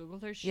 I just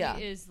googled her. She Yeah.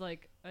 is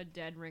like a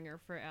dead ringer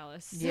for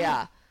Alice.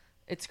 Yeah.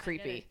 It's I get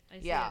creepy. it. I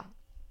see Yeah. it.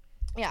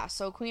 Yeah,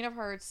 so Queen of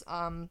Hearts,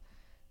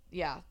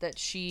 yeah, that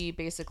she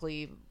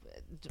basically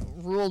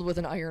ruled with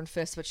an iron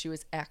fist, but she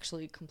was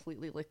actually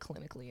completely like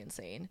clinically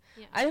insane.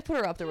 Yeah. I'd put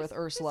her up there with Just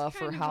Ursula for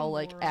kind of how a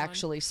like moron.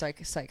 actually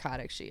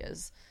psychotic she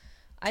is.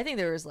 I think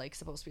there is like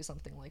supposed to be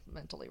something like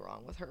mentally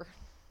wrong with her,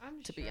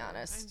 I'm to sure, be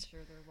honest. I'm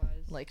sure there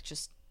was. like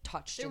just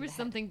touched. There in was the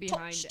something head.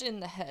 behind touched it. in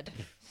the head.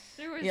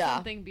 There was Yeah.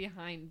 something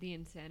behind the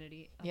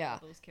insanity of Yeah,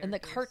 all those characters. and the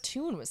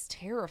cartoon was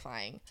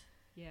terrifying.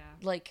 Yeah.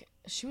 Like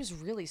she was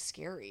really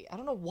scary. I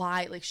don't know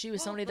why. Like she was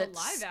Well, somebody the that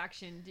live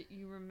action. Do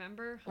you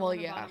remember? Well,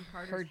 Helena yeah, Bonham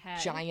Carter's her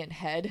head? giant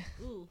head.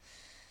 Ooh.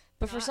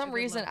 But for Not some a good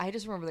reason, look. I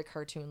just remember the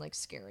cartoon like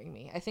scaring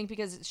me. I think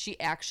because she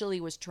actually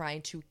was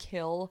trying to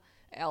kill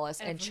Alice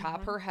and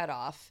chop her head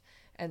off,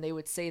 and they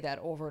would say that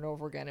over and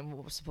over again in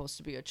what was supposed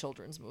to be a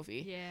children's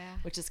movie. Yeah.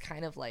 Which is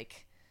kind of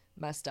like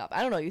messed up.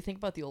 I don't know. You think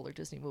about the older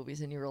Disney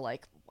movies, and you were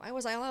like, "Why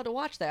was I allowed to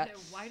watch that?" Yeah,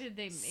 why did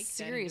they make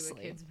Seriously. that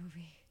into a kids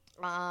movie?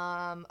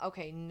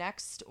 Okay,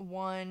 next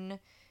one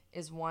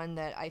is one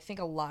that I think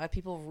a lot of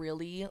people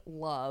really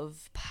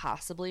love,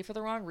 possibly for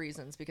the wrong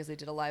reasons, because they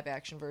did a live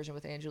action version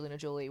with Angelina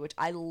Jolie, which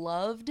I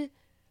loved.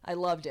 I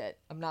loved it.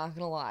 I'm not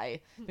gonna lie,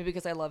 maybe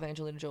because I love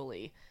Angelina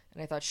Jolie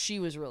and I thought she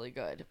was really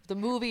good. The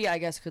movie, I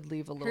guess, could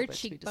leave a little Her bit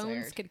to be cheekbones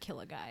desired, could kill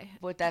a guy.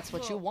 but that's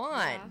what you Well,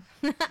 want.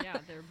 Yeah,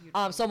 they're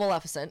beautiful. So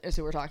Maleficent is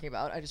who we're talking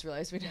about. I just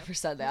realized we never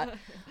said that.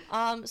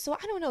 So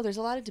I don't know. There's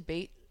a lot of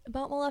debate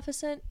about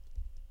Maleficent.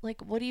 Like,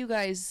 what do you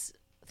guys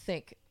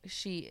think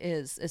she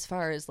is, as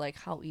far as like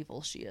how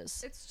evil she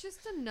is? It's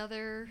just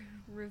another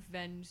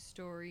revenge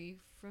story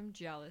from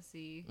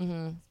jealousy.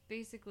 Mm-hmm. It's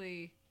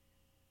basically,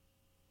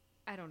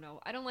 I don't know.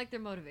 I don't like their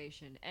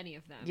motivation, any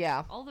of them.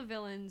 Yeah. All the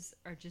villains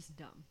are just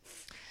dumb.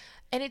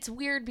 And it's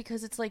weird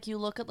because it's like you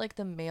look at like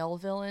the male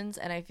villains,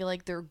 and I feel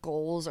like their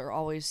goals are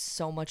always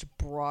so much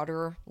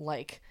broader,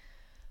 like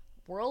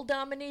world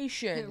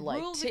domination,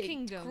 like Rule the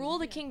kingdom. rule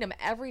the Yeah. kingdom,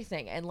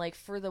 everything. And like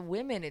for the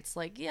women, it's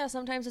like, yeah,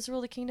 sometimes it's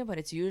rule the kingdom, but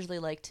it's usually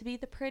like to be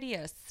the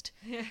prettiest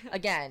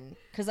again,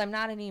 because I'm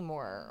not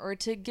anymore, or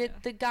to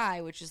get the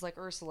guy, which is like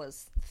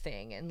Ursula's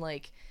thing. And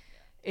like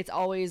it's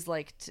always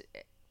like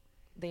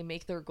they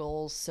make their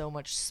goals so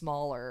much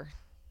smaller,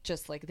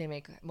 just like they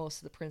make most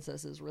of the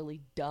princesses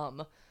really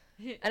dumb.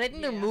 And I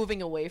think they're Yeah.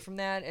 moving away from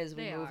that as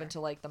we They move are. into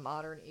like the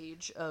modern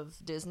age of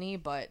Disney,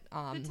 but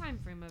The time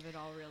frame of it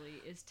all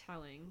really is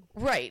telling.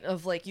 right,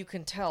 of like you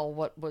can tell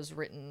what was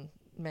written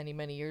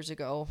many years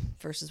ago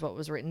versus what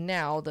was written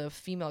now. The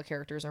female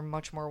characters are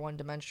much more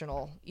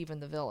one-dimensional,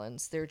 even the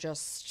villains. They're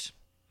just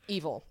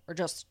evil or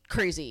just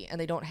crazy, and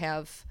they don't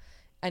have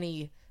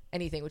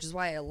anything, which is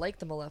why I like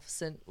the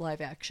Maleficent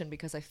live action,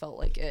 because I felt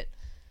like it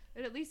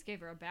It at least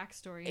gave her a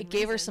backstory. it and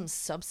gave her reason. some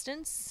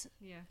substance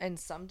Yeah. and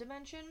some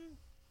dimension.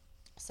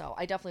 So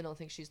I definitely don't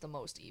think she's the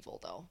most evil,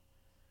 though.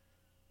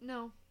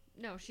 No,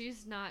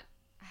 she's not.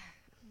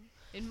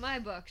 In my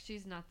book,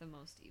 she's not the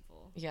most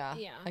evil. Yeah.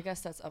 Yeah. I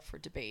guess that's up for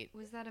debate.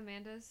 Was that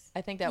Amanda's?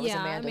 I think that was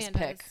Amanda's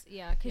pick.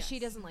 Yeah, because she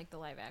Yes. doesn't like the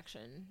live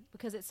action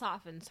because it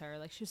softens her.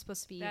 Like she was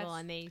supposed to be evil, That's-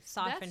 and they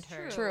softened that's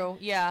her. True.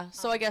 Yeah.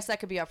 So I guess that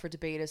could be up for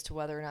debate as to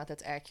whether or not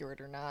that's accurate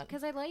or not.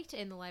 Because I liked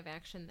in the live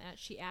action that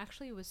she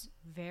actually was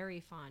very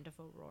fond of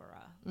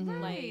Aurora.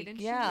 Mhm. Right, Like,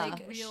 and yeah. she's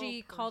like a real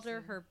she called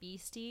her person. her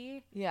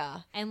beastie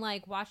Yeah. and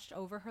like watched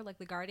over her like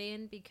the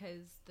guardian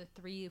because the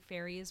 3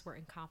 fairies were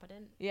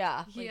incompetent.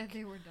 Yeah. Yeah,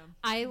 they were dumb.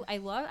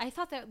 I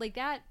thought that like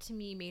that to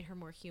me made her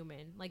more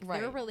human. Like their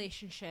Right.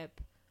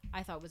 relationship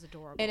I thought was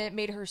adorable. And it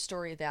made her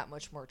story that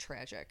much more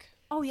tragic.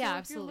 oh yeah, So if you're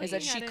absolutely. Is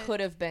that Looking she at it- could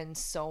have been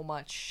so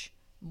much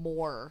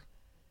more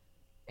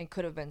and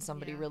could have been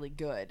somebody Yeah. really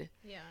good.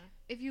 Yeah.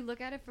 If you look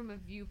at it from a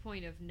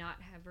viewpoint of not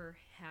ever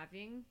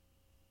having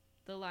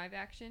the live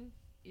action,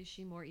 is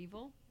she more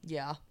evil?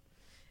 Yeah.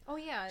 Oh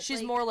yeah. She's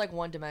like, more like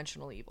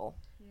one-dimensional evil.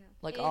 Yeah.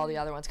 Like all the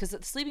other ones. Because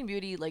Sleeping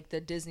Beauty, like the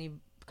Disney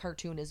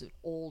cartoon is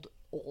old.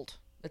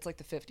 It's like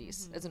the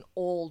 50s. It's an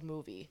old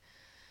movie.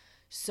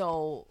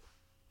 So,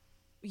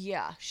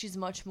 yeah, she's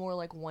much more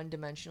like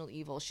one-dimensional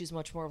evil. She's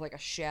much more of like a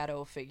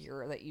shadow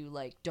figure that you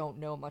like don't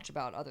know much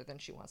about other than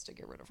she wants to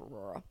get rid of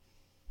Aurora.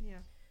 Yeah.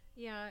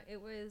 Yeah,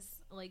 it was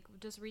like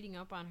just reading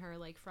up on her,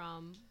 like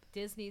from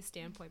Disney's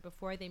standpoint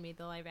before they made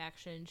the live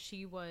action,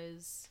 she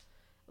was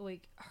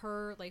like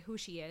her, like who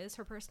she is,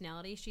 her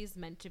personality, she's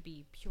meant to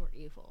be pure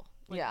evil.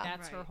 Like, Yeah.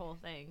 that's her Right. whole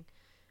thing.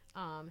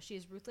 She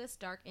is ruthless,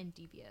 dark, and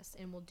devious,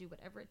 and will do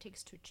whatever it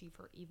takes to achieve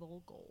her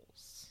evil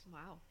goals.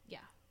 Wow. Yeah.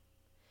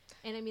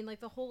 And I mean, like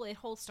it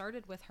whole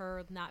started with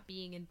her not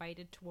being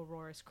invited to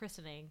Aurora's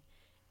christening,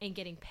 and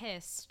getting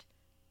pissed,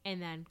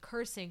 and then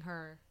cursing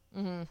her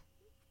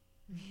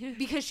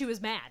because she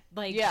was mad.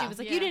 Like Yeah. she was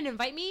like, Yeah. "You didn't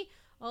invite me.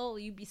 Oh,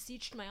 you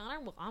beseeched my honor.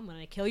 Well, I'm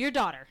gonna kill your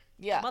daughter."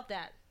 Yeah. How about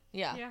that?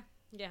 Yeah. Yeah.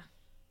 Yeah.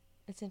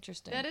 It's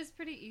interesting. That is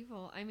pretty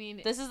evil. I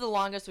mean, This is the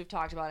longest we've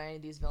talked about any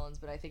of these villains,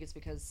 but I think it's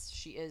because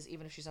she is,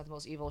 even if she's not the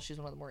most evil, she's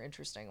one of the more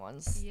interesting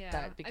ones. Yeah.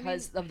 That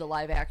because of the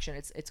live action,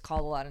 it's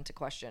called a lot into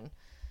question.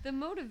 the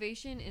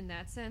motivation in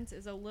that sense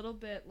is a little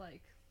bit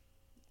like,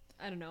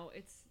 I don't know.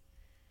 It's,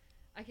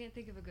 I can't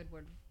think of a good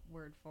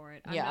word for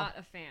it. I'm Yeah. not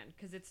a fan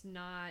because it's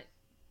not.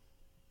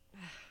 I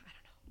don't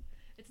know.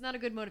 It's not a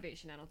good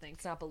motivation. I don't think.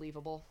 It's not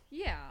believable.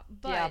 Yeah,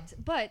 but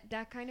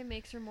that kind of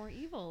makes her more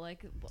evil.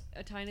 Like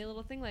a tiny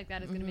little thing like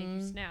that is going to make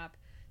you snap.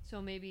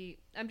 So maybe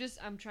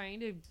I'm trying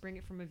to bring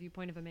it from a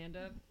viewpoint of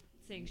Amanda,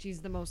 saying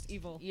she's the most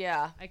evil.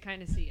 Yeah. I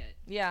kind of see it.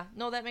 Yeah.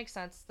 No, that makes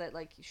sense. That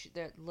like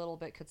that little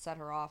bit could set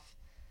her off.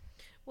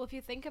 Well, if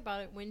you think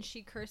about it, when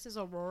she curses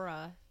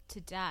Aurora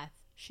to death,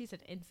 she's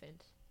an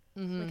infant.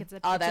 Like it's a,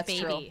 Oh, it's that's a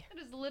true. baby.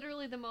 That is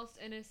literally the most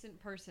innocent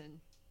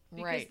person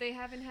because Right. they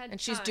haven't had. And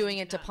she's time doing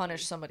it to not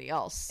punish be. somebody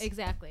else,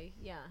 Exactly.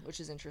 Yeah. which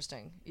is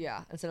interesting.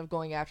 Yeah. Instead of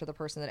going after the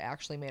person that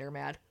actually made her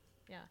mad.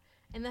 Yeah.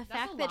 And the That's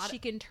fact a that lot she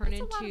of- can turn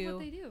That's a lot of into what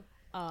they do.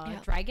 Yeah.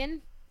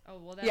 dragon. Oh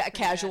well, that's Yeah, pretty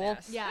casual.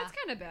 badass. Yeah. That's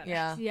kind of badass.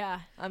 Yeah. Yeah.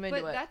 I'm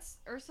into But it. that's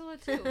Ursula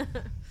too.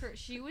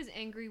 She was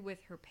angry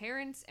with her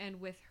parents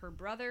and with her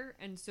brother,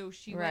 and so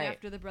she Right. went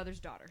after the brother's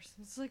daughters.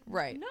 It's like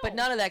Right. no. But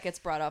none of that gets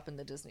brought up in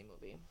the Disney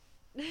movie.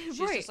 She's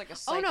right. just like a oh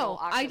psycho no,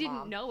 I octomom.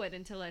 didn't know it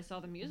until I saw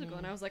the musical,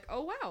 and I was like,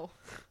 oh wow.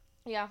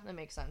 Yeah, that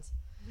makes sense.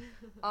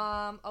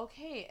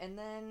 Okay, and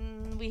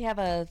then we have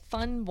a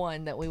fun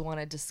one that we want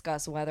to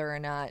discuss whether or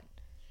not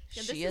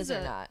Yeah, she is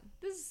or not.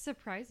 This is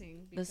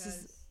surprising This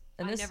because is-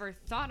 and I this- never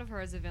thought of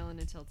her as a villain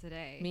until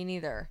today. Me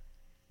neither.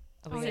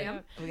 Are we Oh, gonna, yeah.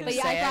 are we gonna But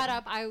yeah, say I brought it?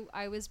 up.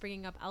 I was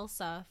bringing up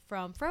Elsa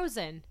from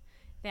Frozen.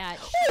 That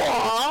What?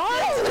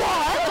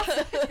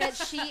 that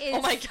she is.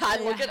 Oh my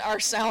god, look at our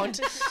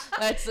sound.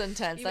 That's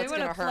intense. You may That's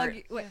wanna gonna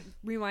hurt.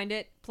 Rewind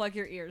it. Plug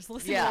your ears.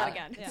 Listen Yeah, to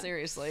that again.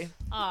 seriously.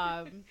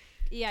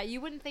 Yeah,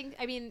 you wouldn't think.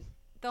 I mean,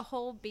 the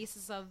whole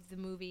basis of the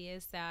movie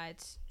is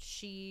that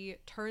she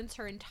turns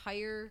her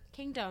entire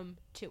kingdom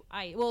to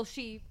ice. Well,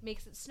 she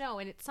makes it snow,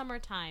 and it's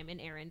summertime in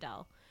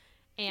Arendelle,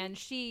 and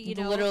she, you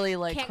know, Literally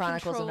like can't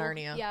Chronicles control, of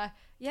Narnia. Yeah,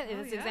 yeah, Oh,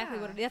 that's exactly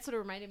what. yeah. That's what it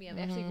reminded me of.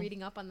 Actually,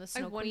 reading up on the I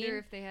Snow wonder Queen.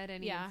 if they had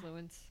any Yeah.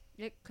 influence.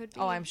 It could be.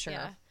 Oh, I'm sure.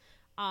 Yeah.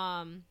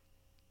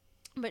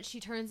 But she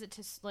turns it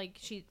to like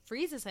she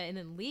freezes it and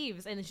then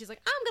leaves, and then she's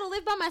like, "I'm gonna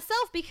live by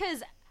myself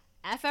because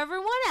F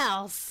everyone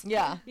else."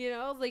 Yeah. You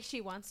know, like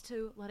she wants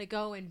to let it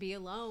go and be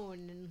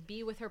alone and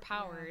be with her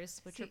powers,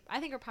 which See- are,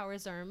 I think her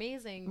powers are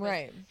amazing. But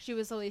Right. She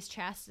was always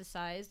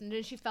chastised, and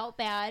then she felt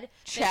bad.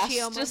 that she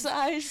almost-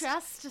 Chastised?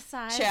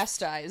 Chastised.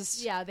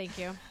 Chastised. Yeah, thank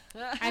you.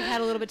 I've had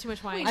a little bit too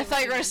much wine. I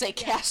thought you were gonna say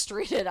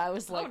castrated. I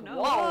was like, no.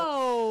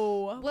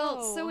 whoa. Whoa.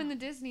 Well, so in the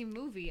Disney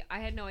movie, I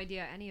had no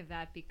idea any of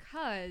that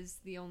because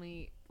the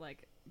only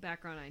like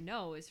background I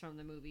know is from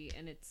the movie,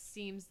 and it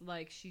seems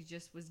like she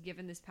just was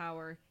given this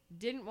power,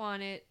 didn't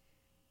want it,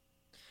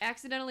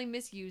 accidentally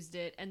misused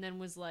it, and then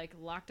was like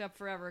locked up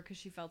forever because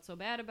she felt so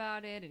bad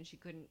about it, and she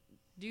couldn't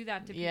do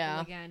that to people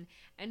Yeah. again,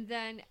 and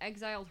then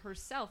exiled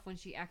herself when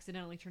she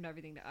accidentally turned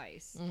everything to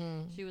ice.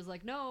 She was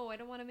like, "No, I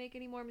don't want to make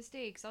any more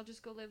mistakes. I'll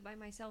just go live by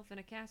myself in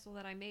a castle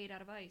that I made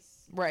out of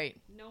ice.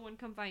 Right. No one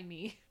come find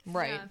me."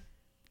 Right. Yeah.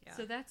 Yeah.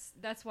 So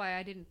that's why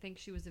I didn't think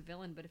she was a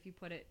villain, but if you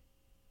put it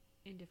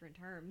in different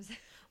terms.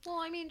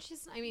 Well,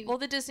 Well,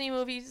 the Disney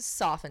movies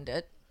softened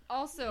it.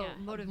 Also, Yeah.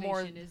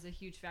 motivation is a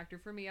huge factor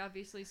for me,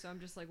 obviously. So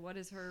I'm just like, what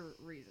is her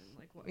reason?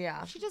 Like, what?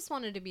 Yeah. she just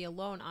wanted to be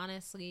alone,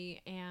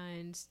 honestly,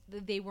 and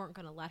they weren't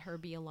going to let her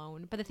be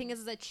alone. But the thing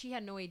is that she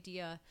had no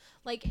idea,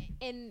 like,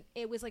 and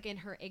it was like in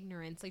her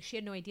ignorance, like she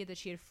had no idea that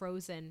she had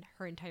frozen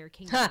her entire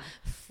kingdom.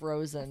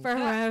 Frozen.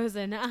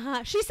 Frozen.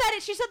 She said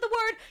it. She said the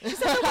word. She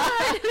said the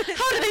word.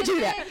 How did they do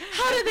that?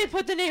 How did they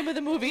put the name of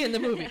the movie in the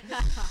movie?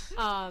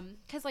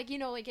 Because like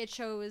like it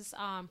shows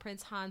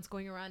Prince Hans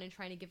going around and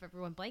trying to give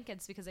everyone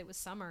blankets because it was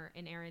summer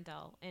in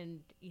Arendelle, and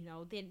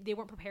they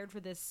weren't prepared for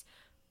this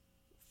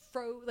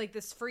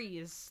this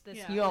freeze. This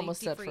Yeah. You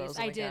almost deep said freeze.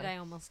 frozen I did. again. I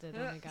almost did.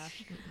 Oh my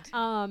gosh.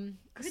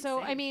 Good So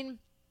save. I mean.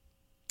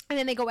 And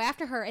then they go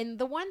after her, and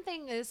the one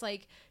thing is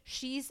like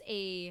she's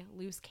a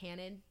loose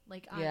cannon,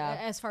 like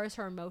as far as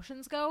her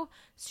emotions go.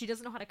 She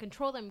doesn't know how to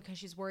control them because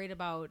she's worried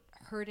about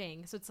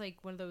hurting. So it's like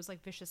one of those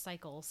like vicious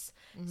cycles.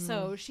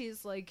 So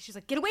she's like,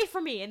 get away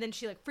from me, and then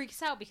she like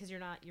freaks out because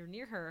you're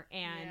near her,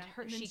 and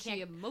she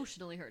can't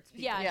emotionally hurts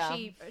people. Yeah,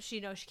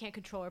 she knows she can't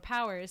control her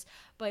powers.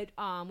 But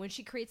when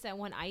she creates that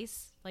one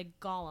ice like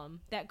golem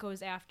that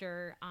goes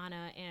after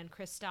Anna and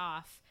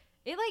Kristoff,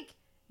 it like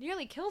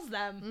nearly kills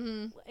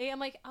them. I'm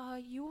like,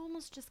 you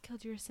almost just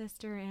killed your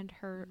sister and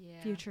her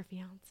future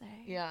fiance.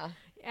 Yeah.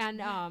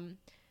 And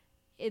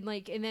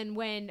and then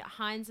when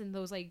Hans and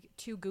those like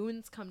two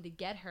goons come to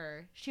get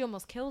her, she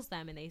almost kills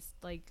them, and they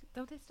like,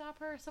 don't they stop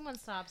her? Someone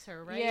stops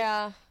her, right?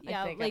 Yeah.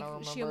 Yeah, I think like I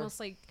don't she remember.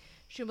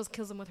 almost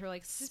kills them with her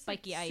like Just,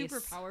 spiky like, ice. super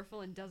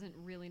powerful and doesn't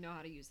really know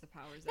how to use the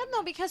powers. No, that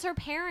much. because her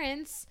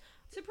parents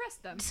suppress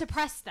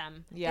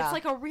them. Yeah. It's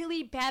like a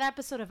really bad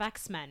episode of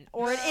X-Men,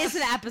 or it is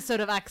an episode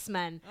of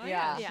X-Men. Oh,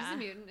 Yeah. she's Yeah. a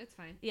mutant. It's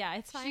fine. Yeah,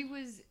 it's fine. She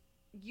was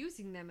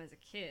using them as a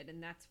kid,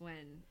 and that's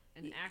when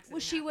an accident. Well,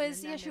 she happened,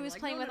 was and then she they were was like,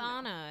 playing no, with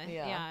no, no. Anna.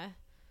 Yeah. Yeah.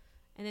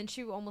 And then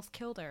she almost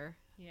killed her.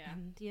 Yeah.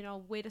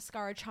 And way to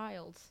scar a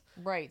child.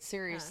 Right,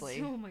 seriously.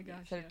 Oh my gosh.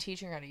 Instead of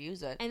teaching her how to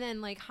use it. And then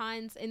like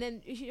Hans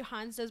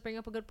Hans does bring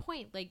up a good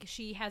point. Like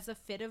she has a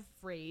fit of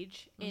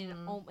rage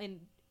and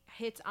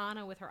hits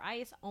Anna with her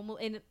ice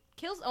and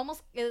kills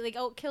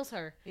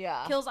her.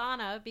 Yeah. Kills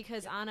Anna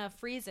because Anna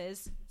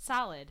freezes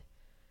solid.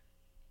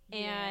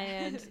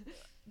 And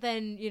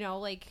then,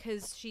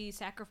 because she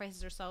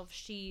sacrifices herself,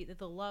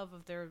 the love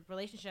of their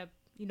relationship,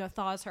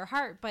 thaws her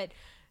heart. But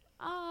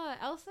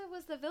Elsa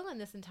was the villain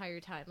this entire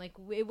time. Like,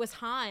 it was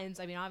Hans.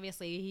 I mean,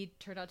 obviously, he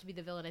turned out to be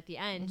the villain at the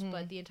end,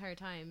 but the entire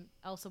time,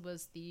 Elsa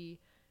was the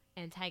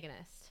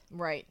antagonist.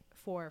 Right.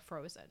 For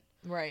Frozen.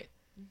 Right.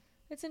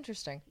 It's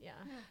interesting. Yeah.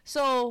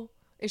 So,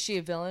 is she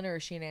a villain or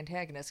is she an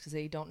antagonist? Because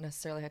they don't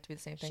necessarily have to be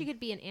the same thing. She could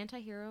be an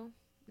anti-hero.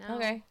 No.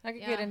 Okay, I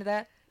could get into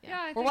that. Yeah,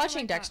 I We're think I watching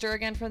like Dexter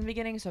again from the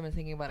beginning, so I've been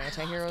thinking about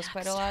anti-heroes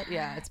quite a lot.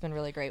 Yeah, it's been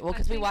really great. Well,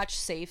 because we watched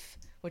Safe,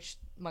 which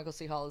Michael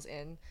C. Hall is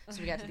in, so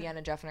we got to the end,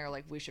 and Jeff and I are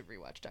like, we should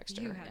rewatch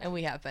Dexter, and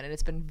we have been, and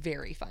it's been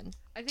very fun.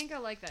 I think I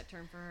like that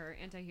term for her,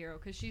 anti-hero,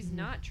 because she's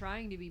not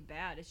trying to be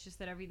bad. It's just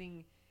that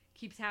everything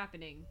keeps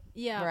happening.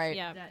 Yeah. Right.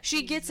 Yeah. That She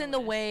seems gets in the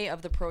villainous. way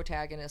of the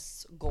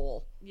protagonist's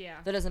goal. Yeah.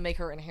 That doesn't make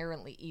her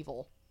inherently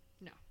evil.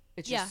 No.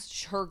 It's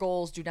just her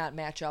goals do not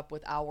match up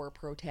with our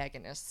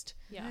protagonist.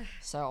 Yeah.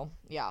 So,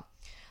 yeah.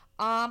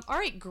 All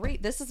right,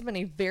 great. This has been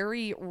a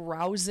very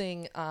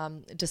rousing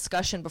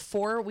discussion.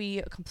 Before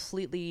we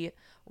completely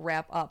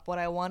wrap up, what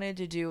I wanted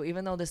to do,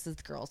 even though this is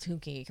Girls Who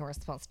Geek and we're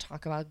supposed to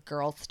talk about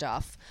girl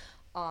stuff,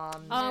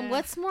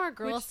 What's more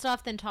girl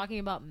stuff than talking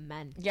about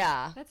men?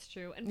 yeah. That's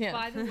true. And Yeah.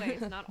 by the way,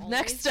 it's not always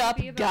Next gonna up,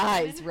 be about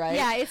guys, women. right?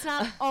 Yeah, it's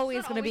not always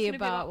It's not going to be always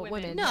gonna about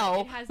women.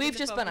 No, It has we've been the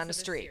just been focus on a of the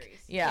streak. series.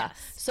 Yeah.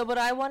 Yes. So what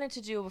I wanted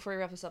to do before we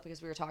wrap this up,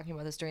 because we were talking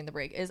about this during the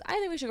break, is I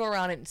think we should go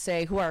around and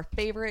say who our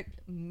favorite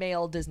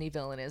male Disney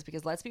villain is,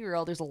 because let's be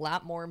real, there's a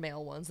lot more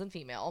male ones than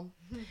female,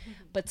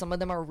 but some of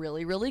them are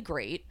really, really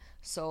great.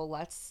 So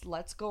let's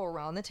go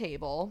around the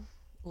table.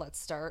 Let's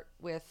start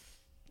with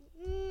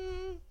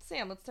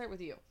Sam. Let's start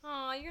with you.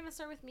 Oh, you're going to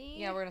start with me?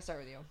 Yeah, we're gonna start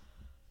with you.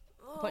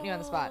 Putting you on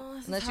the spot,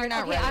 This is unless hard. you're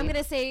not okay, ready. I'm going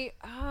to say,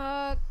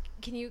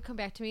 can you come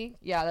back to me?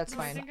 Yeah, that's No,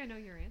 I fine. think I know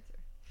your answer.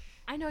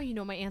 I know you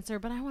know my answer,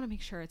 but I want to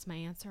make sure it's my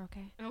answer,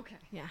 okay? Okay.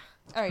 Yeah.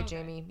 All right, Okay.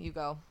 Jamie, you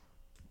go.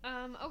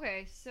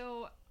 Okay,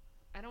 so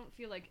I don't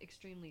feel like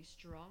extremely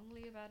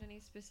strongly about any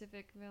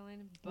specific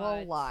villain, but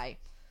Well, lie.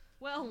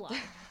 Well, lie.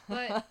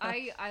 But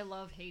I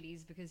love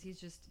Hades because he's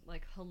just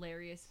like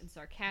hilarious and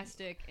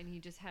sarcastic, and he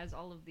just has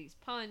all of these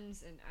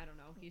puns, and I don't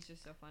know, he's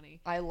just so funny.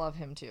 I love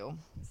him too.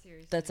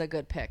 Seriously, That's a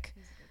good pick.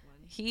 he's a good one.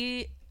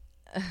 He,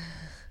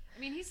 I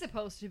mean, he's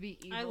supposed to be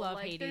evil. I love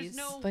like, Hades. There's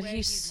no but way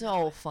he's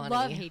so not. funny.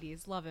 Love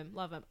Hades. Love him.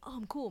 Love him. Oh,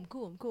 I'm cool.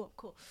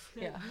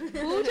 Yeah.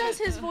 Who does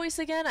his voice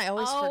again? I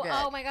always forget.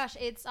 Oh my gosh.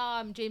 It's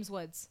James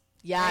Woods.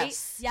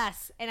 Yes. Right?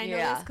 Yes. And I know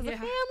Yeah. this because of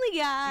Family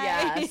Guy.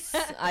 Yes.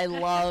 I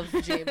love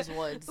James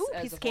Woods Ooh,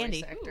 as piece a of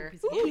candy. voice actor.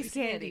 Ooh, piece of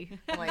candy.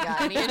 Oh my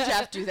god, me and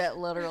Jeff do that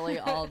literally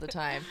all the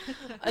time.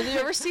 Did you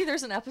ever see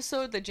there's an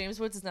episode that James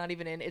Woods is not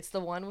even in? It's the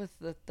one with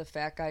the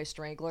fat guy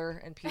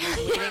strangler and Peter's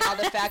leading all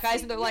the fat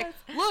guys and they're like,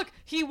 look,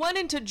 he went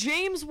into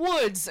James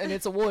Woods and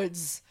it's a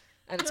woods.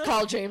 And it's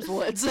called James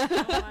Woods. Oh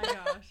my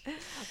gosh.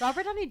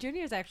 Robert Downey Jr.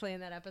 is actually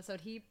in that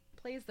episode. He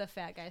plays the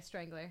fat guy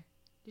strangler.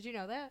 Did you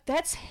know that?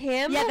 That's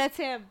him? Yeah, that's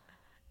him.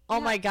 Oh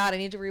my god, I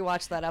need to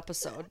rewatch that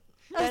episode.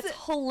 That's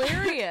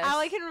hilarious. All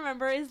I can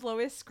remember is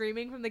Lois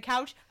screaming from the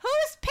couch,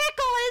 "Whose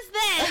pickle is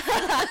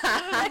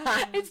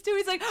this?" And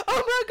Stewie's like,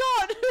 "Oh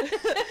my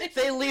god!"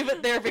 They leave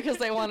it there because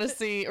they want to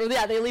see, or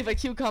yeah, they leave a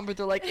cucumber.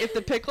 They're like, if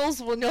the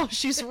pickles will know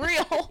she's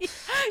real,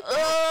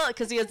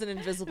 because he has an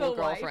invisible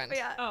girlfriend,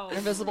 Yeah. an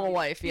invisible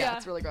wife. Yeah, Yeah,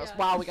 it's really gross. yeah.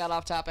 Wow, we got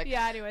off topic.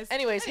 Yeah.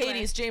 Anyways,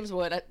 Hades, James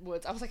Woods.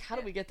 I was like, how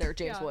did we get there,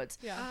 James Woods?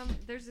 Yeah.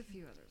 There's a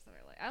few others that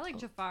I like. I like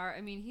Jafar.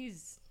 I mean,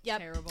 he's Yep.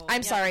 terrible.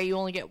 I'm sorry, you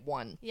only get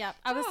one. Yep.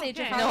 I would say okay.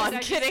 Jafar. No, was- I'm Did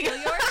I just kidding.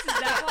 steal yours? Is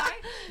that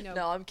why? No.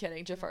 No, I'm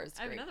kidding. Jafar's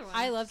I have great. another one.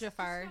 I love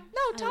Jafar.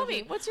 No, tell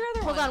me, what's your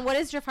other Hold one? on. What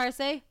does Jafar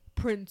say?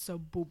 Prince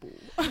of Boo Boo.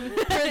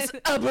 Prince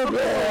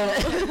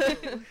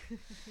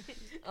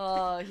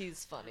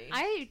he's funny.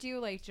 I do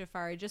like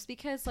Jafar just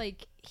because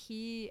like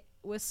he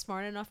was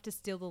smart enough to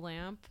steal the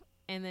lamp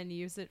and then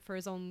use it for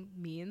his own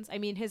means. I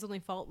mean, his only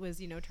fault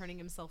was, turning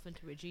himself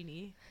into a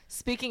genie.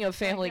 Speaking of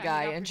Family Yeah,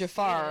 Guy you got and for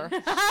Jafar,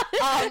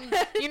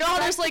 you know how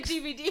there's like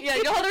yeah,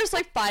 you know how there's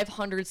like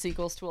 500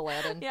 sequels to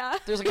Aladdin? Yeah.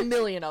 There's like a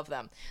million of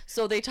them.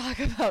 So they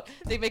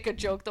they make a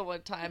joke the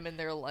one time and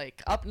they're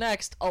like, up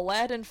next,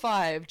 Aladdin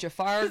 5,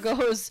 Jafar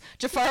goes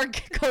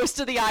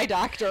to the eye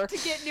doctor. To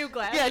get new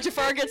glasses. Yeah,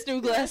 Jafar gets new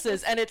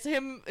glasses and it's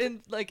him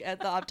in like at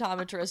the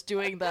optometrist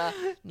doing the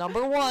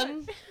number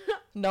 1,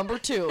 number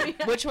 2.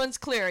 Which one's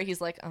clear?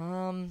 He's like,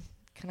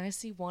 can I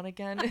see 1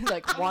 again?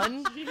 Like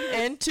 1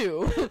 and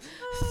 2,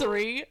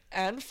 3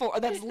 and 4.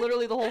 That's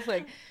literally the whole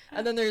thing.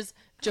 And then there's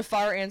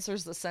Jafar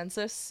answers the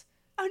census.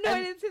 Oh no, And-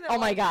 I didn't see that. Oh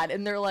my one. god!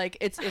 And they're like,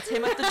 it's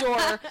him at the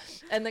door,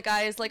 and the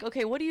guy is like,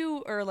 okay, what do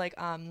you or like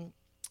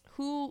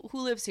who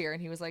lives here?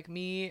 And he was like,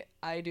 me,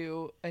 I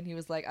do. And he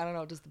was like, I don't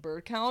know, does the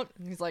bird count?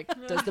 And he's like,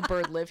 does the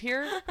bird live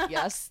here?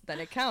 Yes, then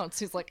it counts.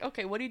 He's like,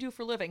 okay, what do you do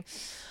for a living?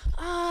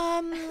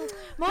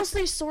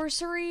 Mostly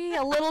sorcery,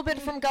 a little bit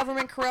from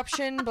government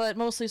corruption, but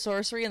mostly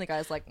sorcery. And the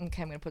guy's like,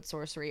 okay, I'm gonna put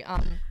sorcery.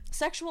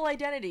 Sexual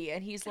identity.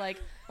 And he's like,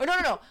 oh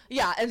no,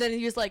 yeah. And then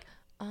he was like,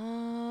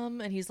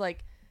 and he's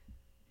like,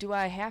 do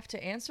I have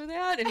to answer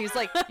that? And he's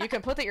like, you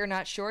can put that you're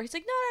not sure. He's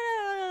like,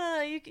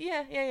 no.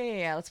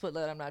 Yeah. Let's put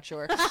that I'm not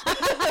sure.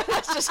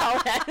 That's just how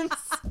it ends.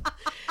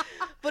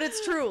 But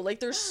it's true. Like,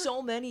 there's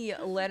so many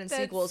Aladdin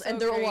That's sequels,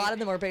 and so a great. lot of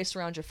them are based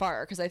around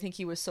Jafar because I think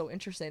he was so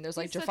interesting. There's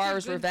like He's such a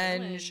Jafar's good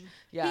Revenge. villain.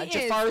 Yeah, He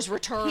is. Jafar's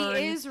Return.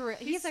 He is.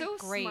 He's He's so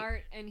great.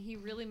 smart, and he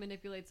really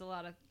manipulates a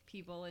lot of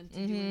people into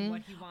doing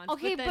what he wants.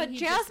 Okay, then but he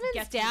just Jasmine's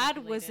gets dad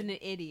was an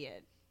manipulated.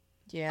 idiot.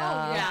 Yeah.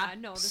 Oh yeah,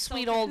 no, the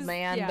Sweet Sultan old is-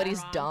 man, yeah, but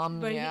he's wrong. dumb.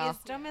 But yeah. he is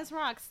dumb as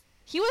rocks.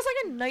 He was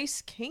like a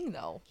nice king,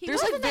 though. He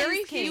There's was like a nice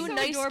very king. few So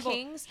nice adorable.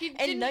 kings He and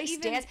didn't nice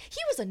even- dads. He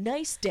was a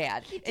nice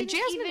dad. He And didn't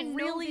Jasmine even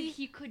know really. that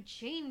he could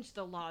change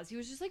the laws. He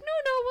was just like,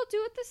 no, we'll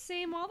do it the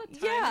same all the time.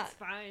 Yeah, It's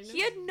fine.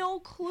 he had no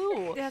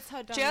clue. That's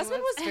how dumb Jasmine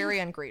he was very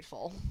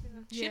ungrateful.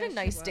 She had Yeah, a she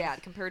nice was.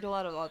 dad compared to a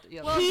lot of the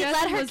other. Well, He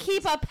Jasmine let her was-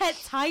 keep a pet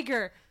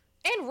tiger.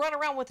 And run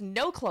around with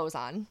no clothes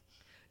on.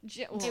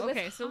 It was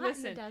okay, so hot in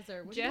listen. the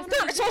desert. What do you Jasmine- want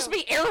They're her to supposed to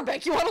do? be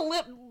Arabic. You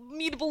want to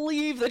me to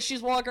believe that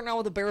she's walking around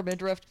with a bare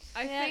midriff?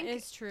 I That think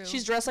is true.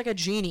 She's dressed like a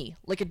genie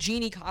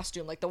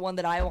costume, like the one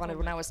that I wanted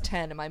when I was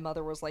 10, and my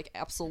mother was like,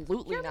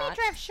 absolutely Your not.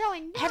 midriff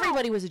showing. No.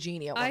 Everybody was a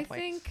genie at one I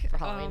point think for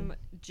Halloween.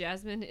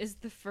 Jasmine is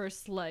the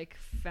first like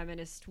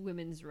feminist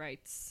women's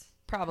rights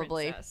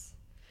Probably. princess.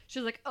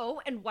 She's like, oh,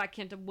 and why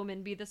can't a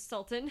woman be the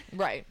sultan?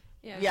 Right.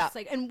 Yeah. Yeah. It's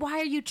like, and why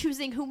are you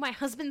choosing who my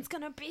husband's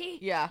gonna be?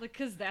 Yeah.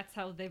 Because that's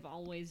how they've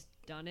always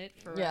done it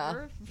Yeah.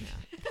 forever.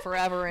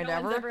 Forever and No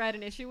one's ever. ever had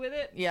an issue with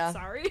it. Yeah.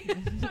 Sorry.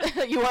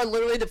 You are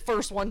literally the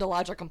first one to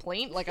lodge a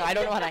complaint. Like, I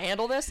don't know how to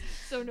handle this.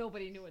 So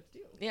nobody knew what to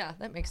do. Yeah,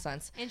 that makes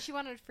sense. And she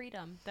wanted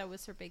freedom. That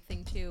was her big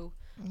thing too.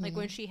 Like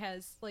when she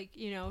has, like,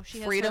 she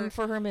has Freedom her,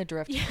 for her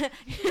midriff.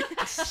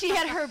 she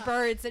had her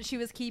birds that she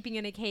was keeping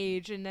in a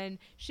cage, and then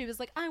she was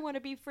like, "I want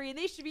to be free, and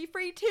they should be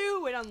free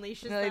too." And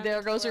unleashes them.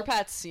 There goes her into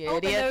pets, you Oh,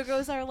 and idiot. there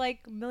goes our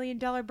like $1 million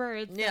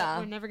birds. Yeah. that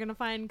we're never gonna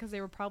find because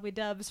they were probably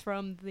doves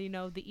from the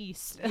the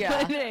east.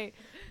 Yeah. Hey.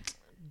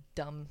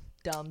 Dumb.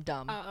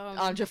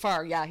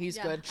 Jafar, yeah, he's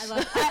Yeah, good.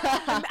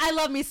 I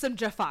love me some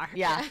Jafar.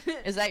 Yeah.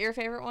 Is that your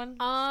favorite one?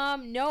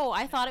 No,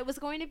 I thought it was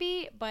going to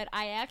be, but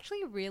I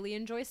actually really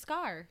enjoy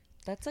Scar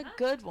That's a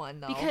good one,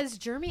 though. because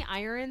Jeremy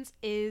Irons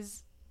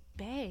is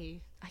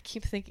bae. I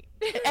keep thinking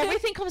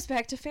everything comes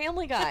back to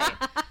Family Guy.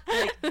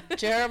 Like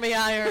Jeremy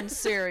Irons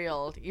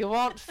cereal. You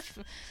won't.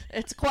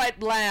 It's quite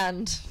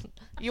bland.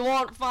 You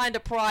won't find a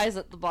prize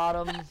at the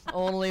bottom.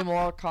 Only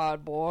more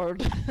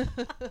cardboard.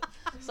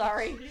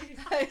 Sorry.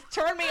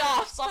 Turn me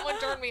off. Someone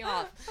turn me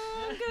off.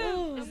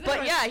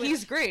 But yeah, Yeah,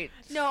 he's great.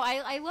 No,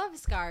 I love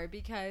Scar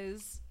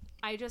because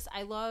I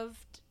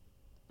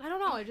don't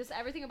know, just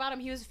everything about him.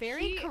 He was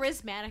very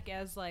charismatic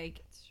as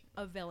like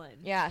a villain.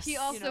 Yes. He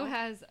also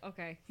has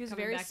he was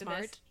very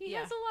smart. He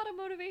has a lot lot of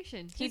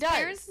motivation. He His does.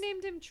 parents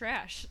named him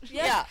Trash.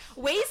 Yeah.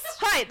 Waste.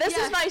 Hi, this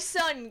is my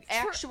son,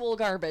 actual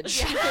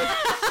garbage.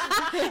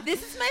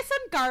 This is my son,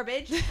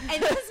 Garbage,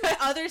 and this is my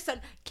other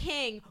son,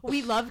 King.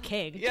 We love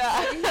King.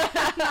 Yeah.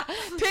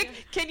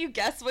 Can you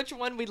guess which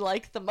one we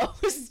like the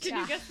most? Can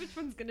you guess which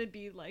one's gonna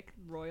be like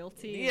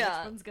royalty? And Yeah.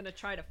 which one's gonna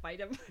try to fight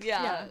him?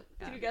 Yeah.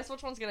 Can you guess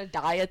which one's gonna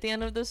die at the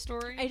end of this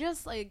story? I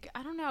just I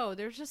don't know.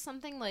 There's just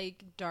something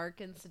like dark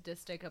and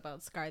sadistic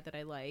about Scar that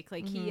I like.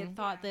 Like he had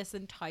thought this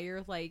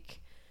entire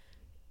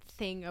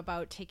thing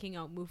about taking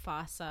out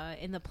Mufasa,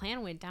 and the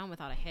plan went down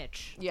without a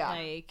hitch. Yeah.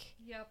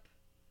 Yep.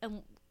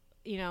 And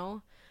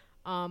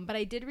but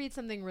I did read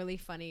something really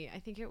funny. I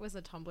think it was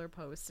a Tumblr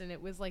post, and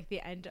it was like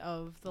the end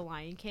of The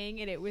Lion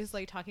King, and it was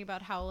like talking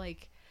about how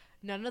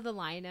none of the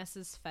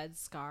lionesses fed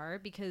Scar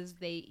because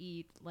they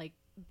eat like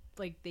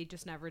they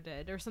just never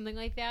did or something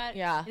like that.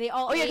 Yeah. They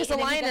all because the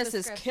and then he got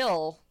lionesses script.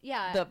 kill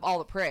Yeah. all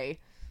the prey.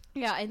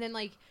 Yeah, and then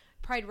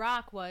Pride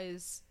Rock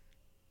was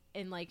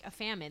in a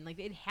famine.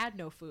 It had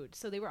no food,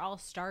 so they were all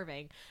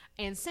starving.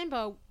 And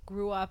Simba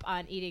grew up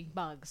on eating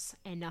bugs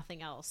and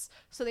nothing else.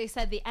 So they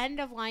said the end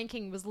of Lion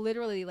King was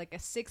literally a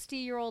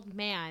 60-year-old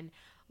man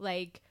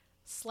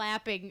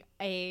slapping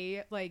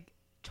a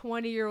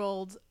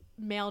 20-year-old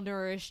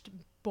malnourished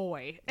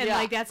boy,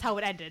 and that's how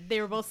it ended. They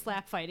were both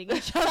slap fighting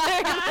each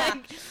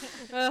other.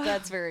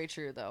 That's very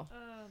true, though.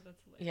 Oh,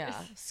 that's hilarious.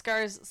 Yeah,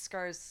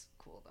 Scar's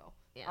cool though.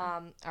 Yeah.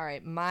 All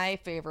right, my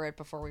favorite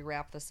before we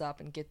wrap this up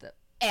and get the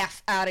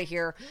F out of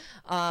here,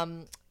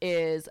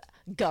 is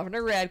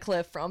Governor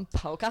Radcliffe from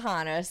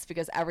Pocahontas,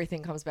 because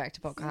everything comes back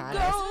to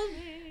Pocahontas.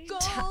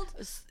 Gold.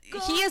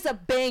 He is a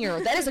banger.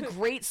 That is a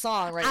great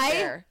song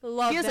there.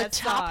 Love he is that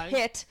a top song.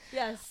 hit.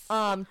 Yes.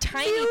 Tiny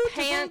Beautiful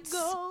Pants.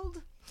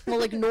 Gold.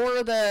 Will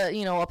ignore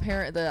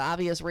the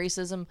obvious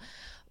racism,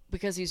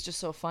 because he's just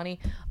so funny.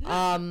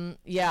 Oh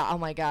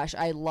my gosh,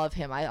 I love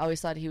him. I always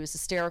thought he was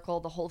hysterical.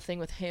 The whole thing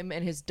with him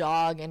and his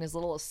dog and his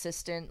little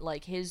assistant,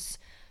 his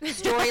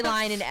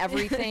storyline and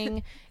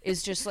everything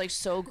is just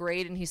so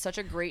great, and he's such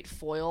a great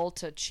foil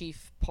to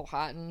Chief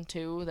Powhatan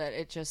too, that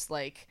it just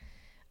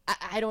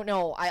I don't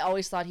know. I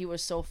always thought he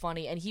was so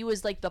funny, and he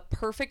was the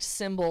perfect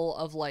symbol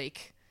of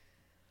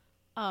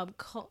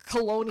colonialism.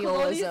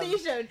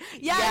 Colonization.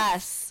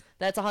 Yes,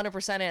 that's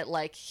 100%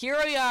 it. Here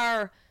we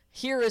are.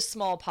 Here is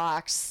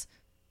smallpox.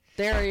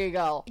 There you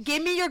go.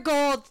 Give me your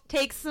gold.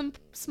 Take some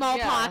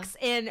smallpox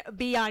and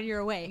be on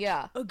your way.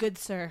 Yeah. Oh, good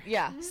sir.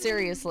 Yeah,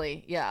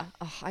 seriously. Yeah.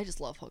 Oh, I just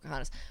love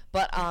Pocahontas.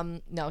 But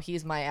no,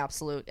 he's my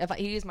absolute.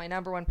 He's my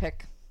number one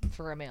pick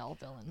for a male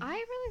villain. I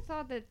really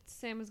thought that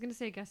Sam was gonna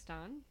say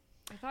Gaston.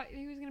 I thought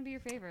he was gonna be your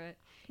favorite.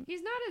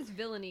 He's not as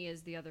villainy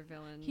as the other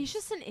villains. He's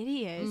just an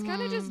idiot. He's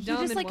kind of just He's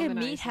dumb just and like a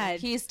womanizing.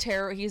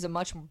 meathead. He's a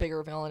much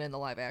bigger villain in the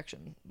live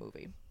action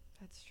movie.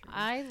 That's true.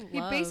 He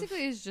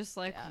basically is just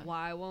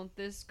why won't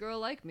this girl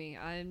like me?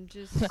 I'm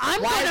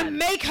gonna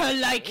make her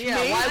like me.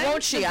 Yeah, why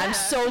won't she? I'm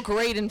so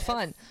great and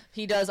fun.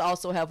 He does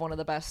also have one of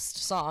the best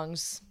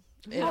songs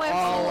in all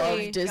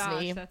absolutely. of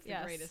Disney. Gosh, that's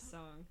the greatest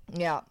song.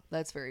 Yeah,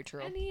 that's very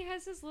true. And he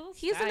has his little.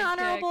 He's an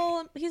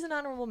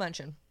honorable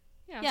mention.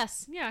 Yeah.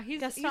 Yes. Yeah, he's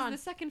the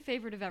second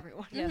favorite of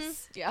everyone.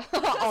 Yes. Yeah.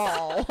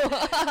 Oh.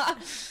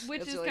 Which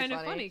That's is really kind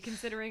of funny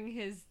considering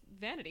his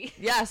vanity.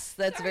 Yes,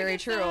 that's Sorry, very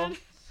Gaston. true.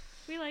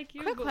 We like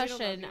you. Quick but we don't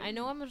question. love you. I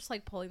know I'm just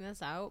pulling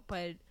this out,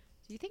 but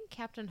do you think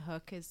Captain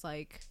Hook is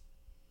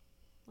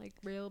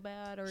real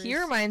bad, or He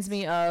reminds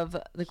me of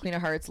the Queen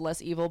of Hearts,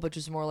 less evil, but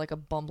just more like a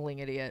bumbling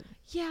idiot.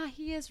 Yeah,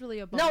 he is really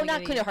a No, bumbling not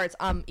idiot. Queen of Hearts.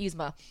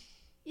 Yzma.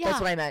 Yeah,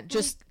 That's what I meant.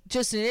 Just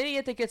an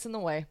idiot that gets in the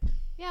way.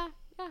 Yeah.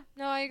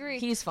 No, I agree.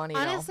 He's funny.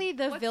 Honestly,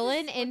 the What's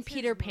villain his- in what's his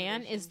Peter Pan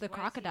motivation? is the Why is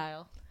he-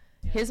 crocodile.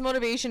 though. His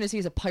motivation is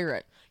he's a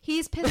pirate.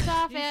 He's pissed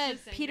off He's at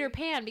just Peter angry.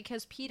 Pan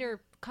because Peter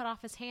cut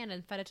off his hand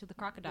and fed it to the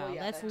crocodile. Well,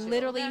 yeah, That's that too.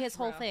 literally That's his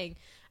whole rough. thing.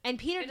 And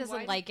Peter And doesn't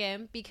why- like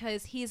him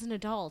because he's an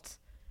adult,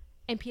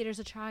 and Peter's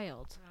a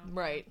child.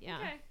 Right. Yeah,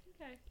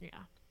 Okay. yeah.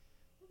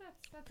 Well,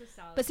 that's a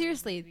solid. But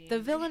seriously, movie. the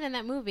villain in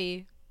that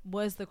movie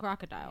was the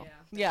crocodile.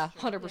 Yeah,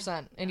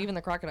 100%. And even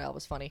the crocodile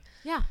was funny.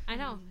 Yeah, I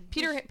know.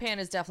 Peter Pan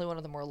is definitely one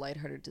of the more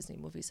lighthearted Disney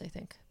movies, I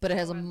think. But it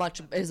has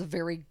it has a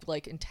very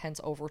intense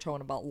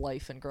overtone about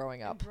life and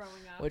growing up,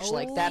 which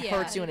Oh, that yeah.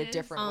 hurts you in a It is.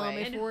 different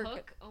way. if And we're-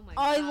 Hook. Oh my.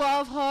 I God.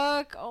 love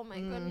Hook. Oh my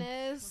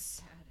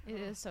goodness, it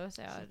is so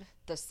sad.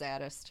 The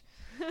saddest.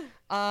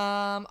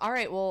 All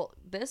right, well,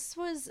 this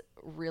was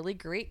really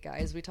great,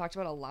 guys. We talked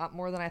about a lot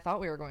more than I thought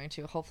we were going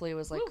to. Hopefully it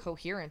was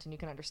coherent and you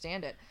can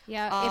understand it.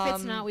 Yeah, if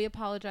it's not, we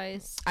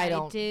apologize. I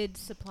don't. did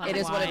supply. It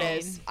is what it wine.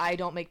 is. I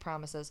don't make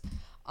promises.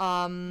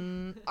 All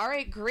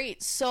right,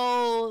 great.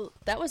 So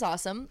that was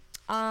awesome.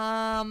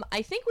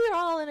 I think we're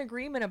all in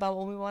agreement about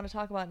what we want to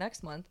talk about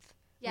next month.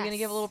 We're going to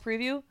give a little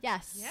preview.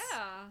 Yes. Yeah.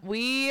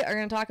 We are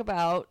going to talk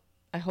about,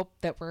 I hope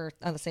that we're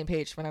on the same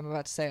page when I'm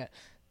about to say it,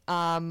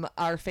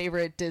 our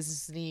favorite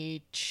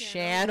Disney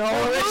Channel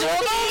original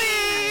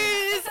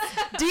movies.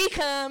 D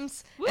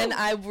comes. And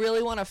I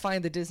really want to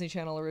find the Disney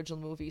Channel original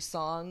movie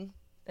song.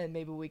 And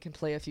maybe we can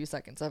play a few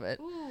seconds of it.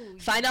 Ooh,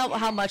 Find out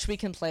how much we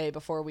can play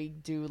before we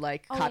do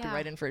like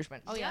copyright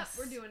infringement. Oh yes,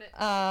 we're doing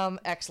it.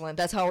 Excellent.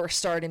 That's how we're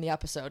starting the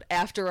episode.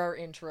 After our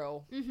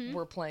intro,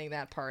 we're playing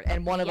that part,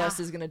 and one of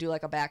us is gonna do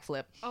like a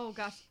backflip. Oh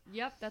gosh,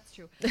 yep, that's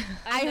true.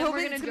 I hope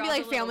it's gonna be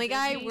like Family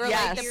Guy, where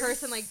like the Yes.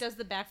 person like does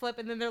the backflip,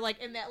 and then they're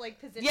like in that like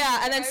position.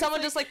 Yeah, and then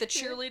someone does like the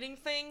cheerleading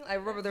thing. I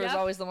remember there was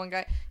always the one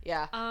guy.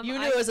 Yeah, you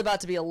knew it was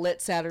about to be a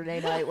lit Saturday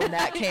night when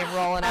that came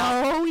rolling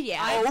out. Oh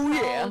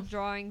yeah. I'm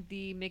drawing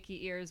the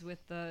Mickey ears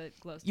with the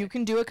glow stick. You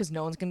can do it because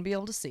no one's gonna be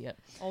able to see it.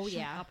 Oh Shut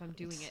yeah. up, I'm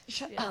doing it.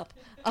 Shut up.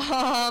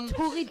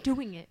 Totally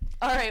doing it.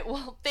 All right.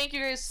 Well, thank you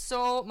guys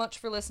so much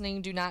for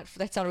listening.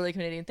 That sounded really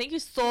Canadian. Thank you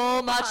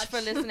so much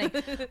for listening.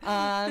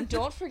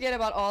 Don't forget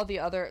about all the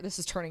other. This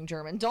is turning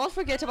German. Don't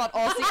forget about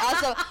all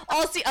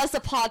the other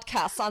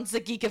podcasts on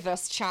the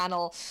Geekiverse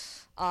channel.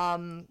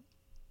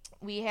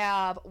 We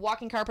have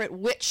Walking Carpet,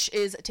 which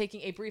is taking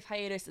a brief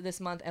hiatus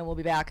this month, and we'll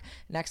be back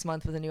next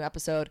month with a new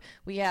episode.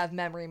 We have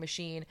Memory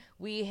Machine.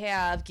 We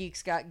have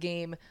Geeks Got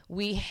Game.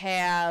 We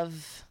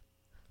have...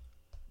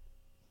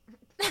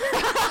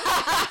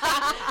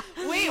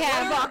 We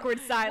have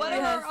awkward silence. What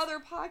are our other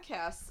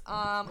podcasts?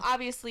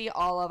 Obviously,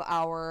 all of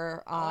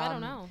our I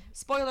don't know.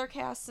 spoiler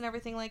casts and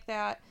everything like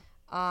that.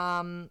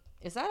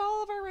 Is that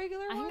all of our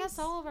regular ones? I think that's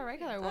all of our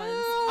regular ones.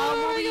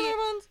 Regular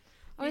ones?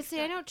 I would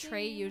say I know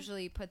Trey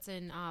usually puts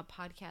in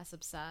podcast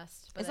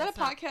obsessed. But Is that a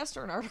podcast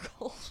or an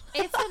article?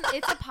 It's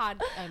a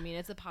pod. I mean,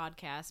 it's a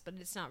podcast, but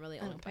it's not really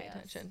owned by us.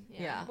 attention.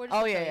 Yeah. Yeah. We're just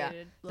Oh yeah.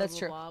 affiliated, blah, That's blah,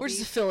 true. blah. We're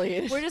just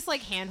affiliated. We're just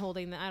like hand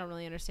holding that. I don't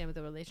really understand what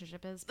the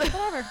relationship is, but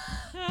whatever.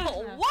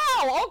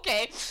 Wow.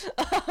 Okay.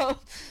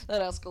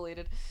 That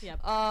escalated. Yep.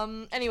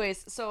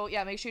 Anyways, so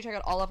yeah, make sure you check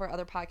out all of our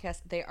other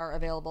podcasts. They are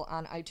available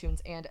on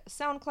iTunes and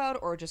SoundCloud,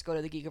 or just go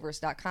to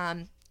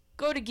thegeekiverse.com.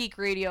 Go to Geek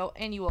Radio,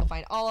 and you will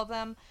find all of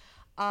them.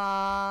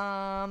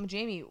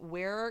 Jamie,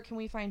 where can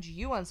we find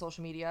you on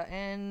social media?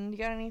 And you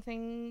got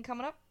anything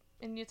coming up?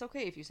 And it's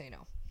okay if you say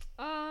no,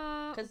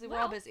 because we're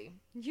all busy.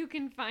 You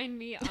can find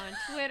me on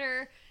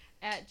Twitter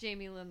at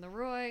Jamie Lynn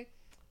Leroy.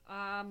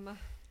 The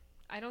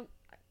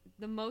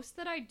most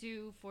that I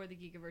do for the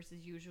Geekiverse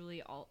is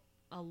usually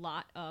a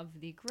lot of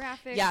the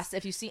graphics. Yes,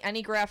 if you see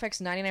any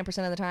graphics,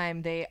 99% of the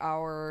time they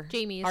are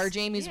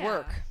Jamie's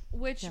work.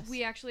 Which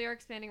we actually are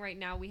expanding right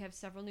now. We have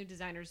several new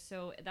designers,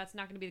 so that's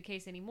not going to be the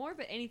case anymore.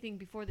 But anything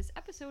before this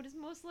episode is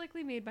most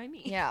likely made by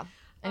me. Yeah,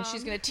 and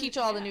she's going to teach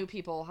all the new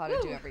people how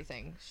to do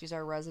everything. She's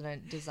our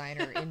resident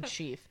designer in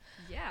chief.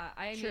 Yeah,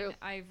 I mean,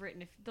 I've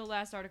written. The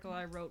last article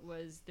I wrote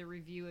was the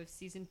review of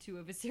season 2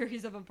 of a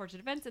series of Unfortunate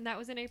Events, and that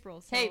was in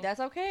April. So. Hey, that's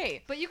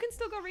okay. But you can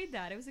still go read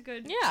that. It was a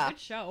good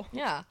show.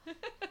 Yeah.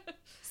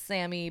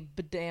 Sammy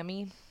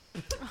Badami.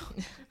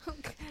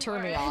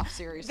 Turn me off,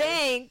 seriously.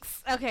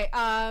 Thanks. Okay.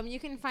 You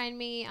can find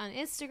me on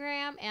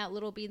Instagram at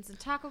Little Beans and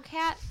Taco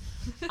Cat.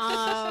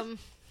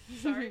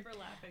 Sorry for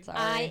laughing. Sorry.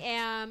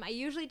 I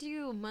usually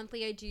do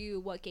monthly. I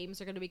do what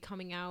games are going to be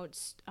coming out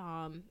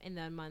in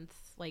the month,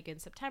 like in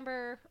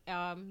September.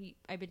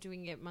 I've been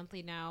doing it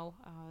monthly now.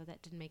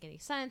 That didn't make any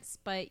sense,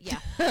 but yeah.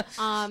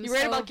 You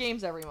write about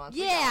games every month.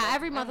 Yeah,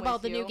 every month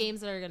about the new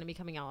games that are going to be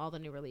coming out, all the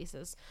new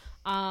releases.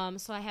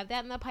 So I have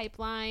that in the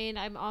pipeline.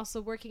 I'm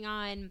also working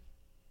on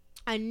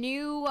a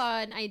new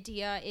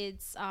idea.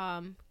 It's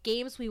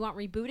games we want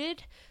rebooted.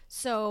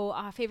 So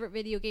favorite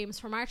video games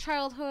from our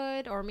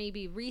childhood, or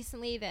maybe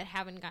recently that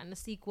haven't gotten a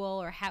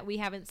sequel, or we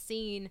haven't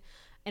seen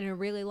in a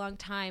really long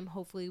time.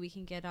 Hopefully we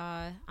can get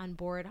on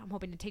board. I'm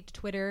hoping to take to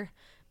Twitter,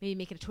 maybe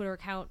make it a Twitter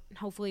account, and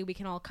hopefully we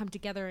can all come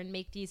together and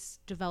make these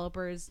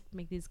developers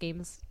make these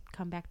games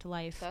come back to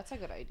life. That's a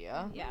good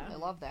idea. Yeah. I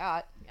love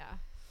that. Yeah.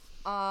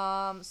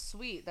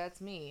 Sweet.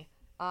 That's me.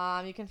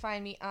 You can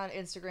find me on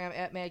Instagram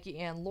at Maggie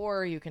Ann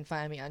Lore. You can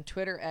find me on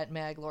Twitter at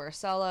Mag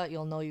Loricella.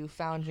 You'll know you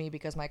found me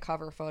because my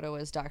cover photo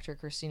is Dr.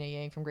 Christina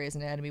Yang from Grey's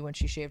Anatomy when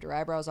she shaved her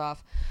eyebrows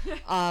off.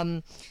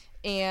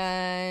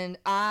 And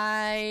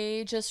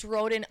I just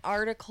wrote an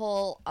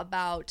article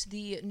about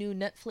the new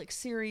Netflix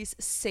series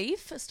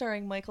Safe,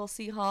 starring Michael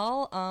C.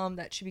 Hall.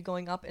 That should be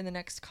going up in the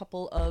next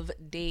couple of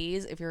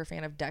days if you're a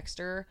fan of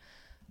Dexter.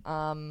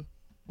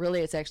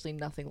 Really, it's actually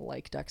nothing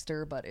like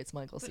Dexter, but it's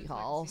Michael C.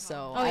 Hall,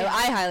 so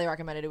I highly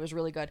recommend it. It was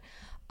really good.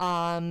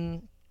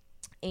 And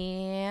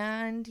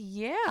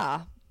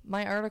yeah,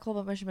 my article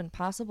about Mission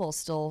Impossible is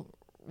still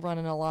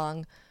running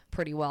along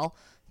pretty well.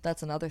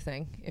 That's another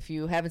thing. If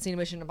you haven't seen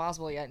Mission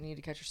Impossible yet and you need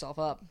to catch yourself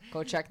up,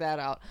 go check that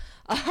out.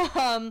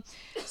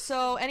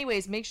 So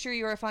anyways, make sure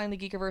you are finding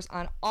the Geekiverse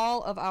on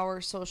all of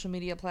our social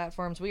media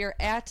platforms. We are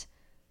at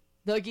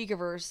the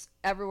Geekiverse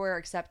everywhere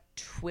except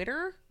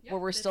Twitter, where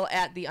we're still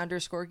at the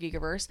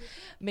 _Geekiverse.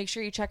 Make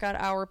sure you check out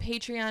our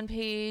Patreon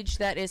page.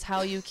 That is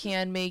how you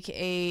can make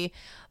a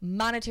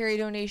monetary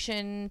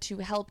donation to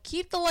help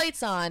keep the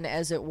lights on,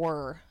 as it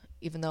were.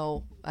 Even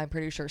though I'm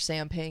pretty sure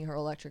Sam paying her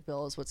electric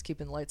bill is what's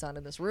keeping the lights on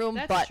in this room.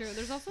 That's true.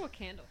 There's also a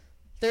candle.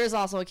 There's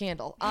also a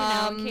candle.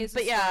 in case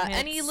But the yeah, storm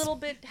any hits. little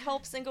bit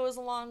helps and goes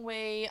a long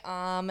way.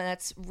 And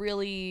that's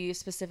really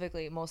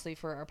specifically mostly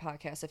for our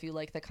podcast. If you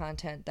like the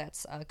content,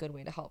 that's a good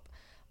way to help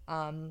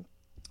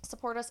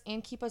support us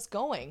and keep us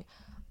going.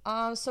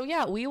 So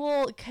yeah, we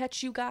will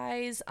catch you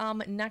guys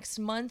next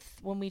month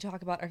when we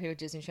talk about our favorite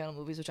Disney Channel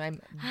movies, which I'm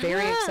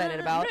very excited I'm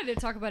about. ready to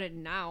talk about it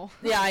now.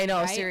 Yeah, I know,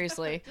 Right?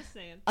 seriously. Just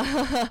saying.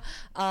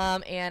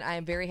 And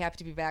I'm very happy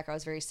to be back. I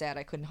was very sad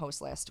I couldn't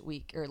host last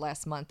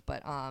month,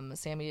 but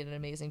Sammy did an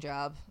amazing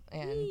job,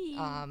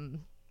 and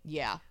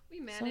yeah. We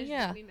managed.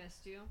 yeah. But we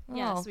missed you.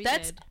 Yes, we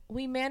that's did.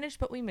 we managed,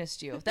 but we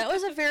missed you. That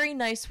was a very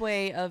nice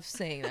way of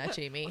saying that,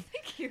 Jamie.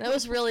 Thank you. That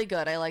was really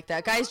good. I like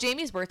that, guys.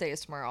 Jamie's birthday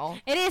is tomorrow.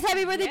 It is.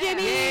 Happy birthday, Yeah.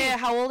 Jamie! Yeah,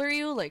 how old are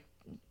you? Like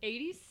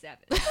 87.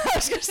 I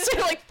was gonna say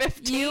like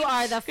 15. You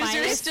are the because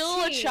you're finest.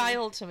 still a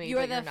child to me. You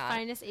are but the you're not.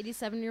 finest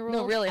 87-year-old.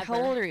 No, really. How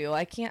ever. old are you?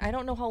 I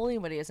don't know how old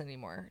anybody is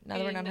anymore. Now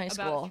that we're not in high about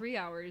school. 3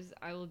 hours,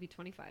 I will be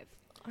 25.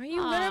 Are you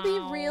gonna be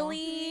Aw.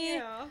 really?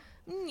 Yeah.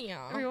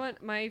 Yeah. Everyone,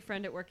 my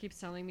friend at work keeps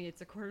telling me it's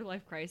a quarter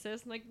life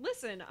crisis. I'm like,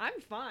 listen, I'm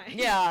fine.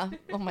 Yeah.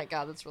 Oh my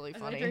god, that's really I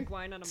funny. drink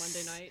wine on a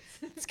Monday night.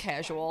 It's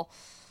casual.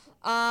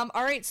 All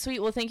right, sweet.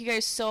 Well, thank you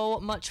guys so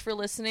much for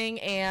listening,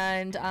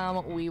 and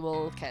we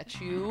will catch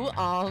you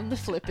on the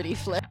flippity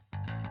flip.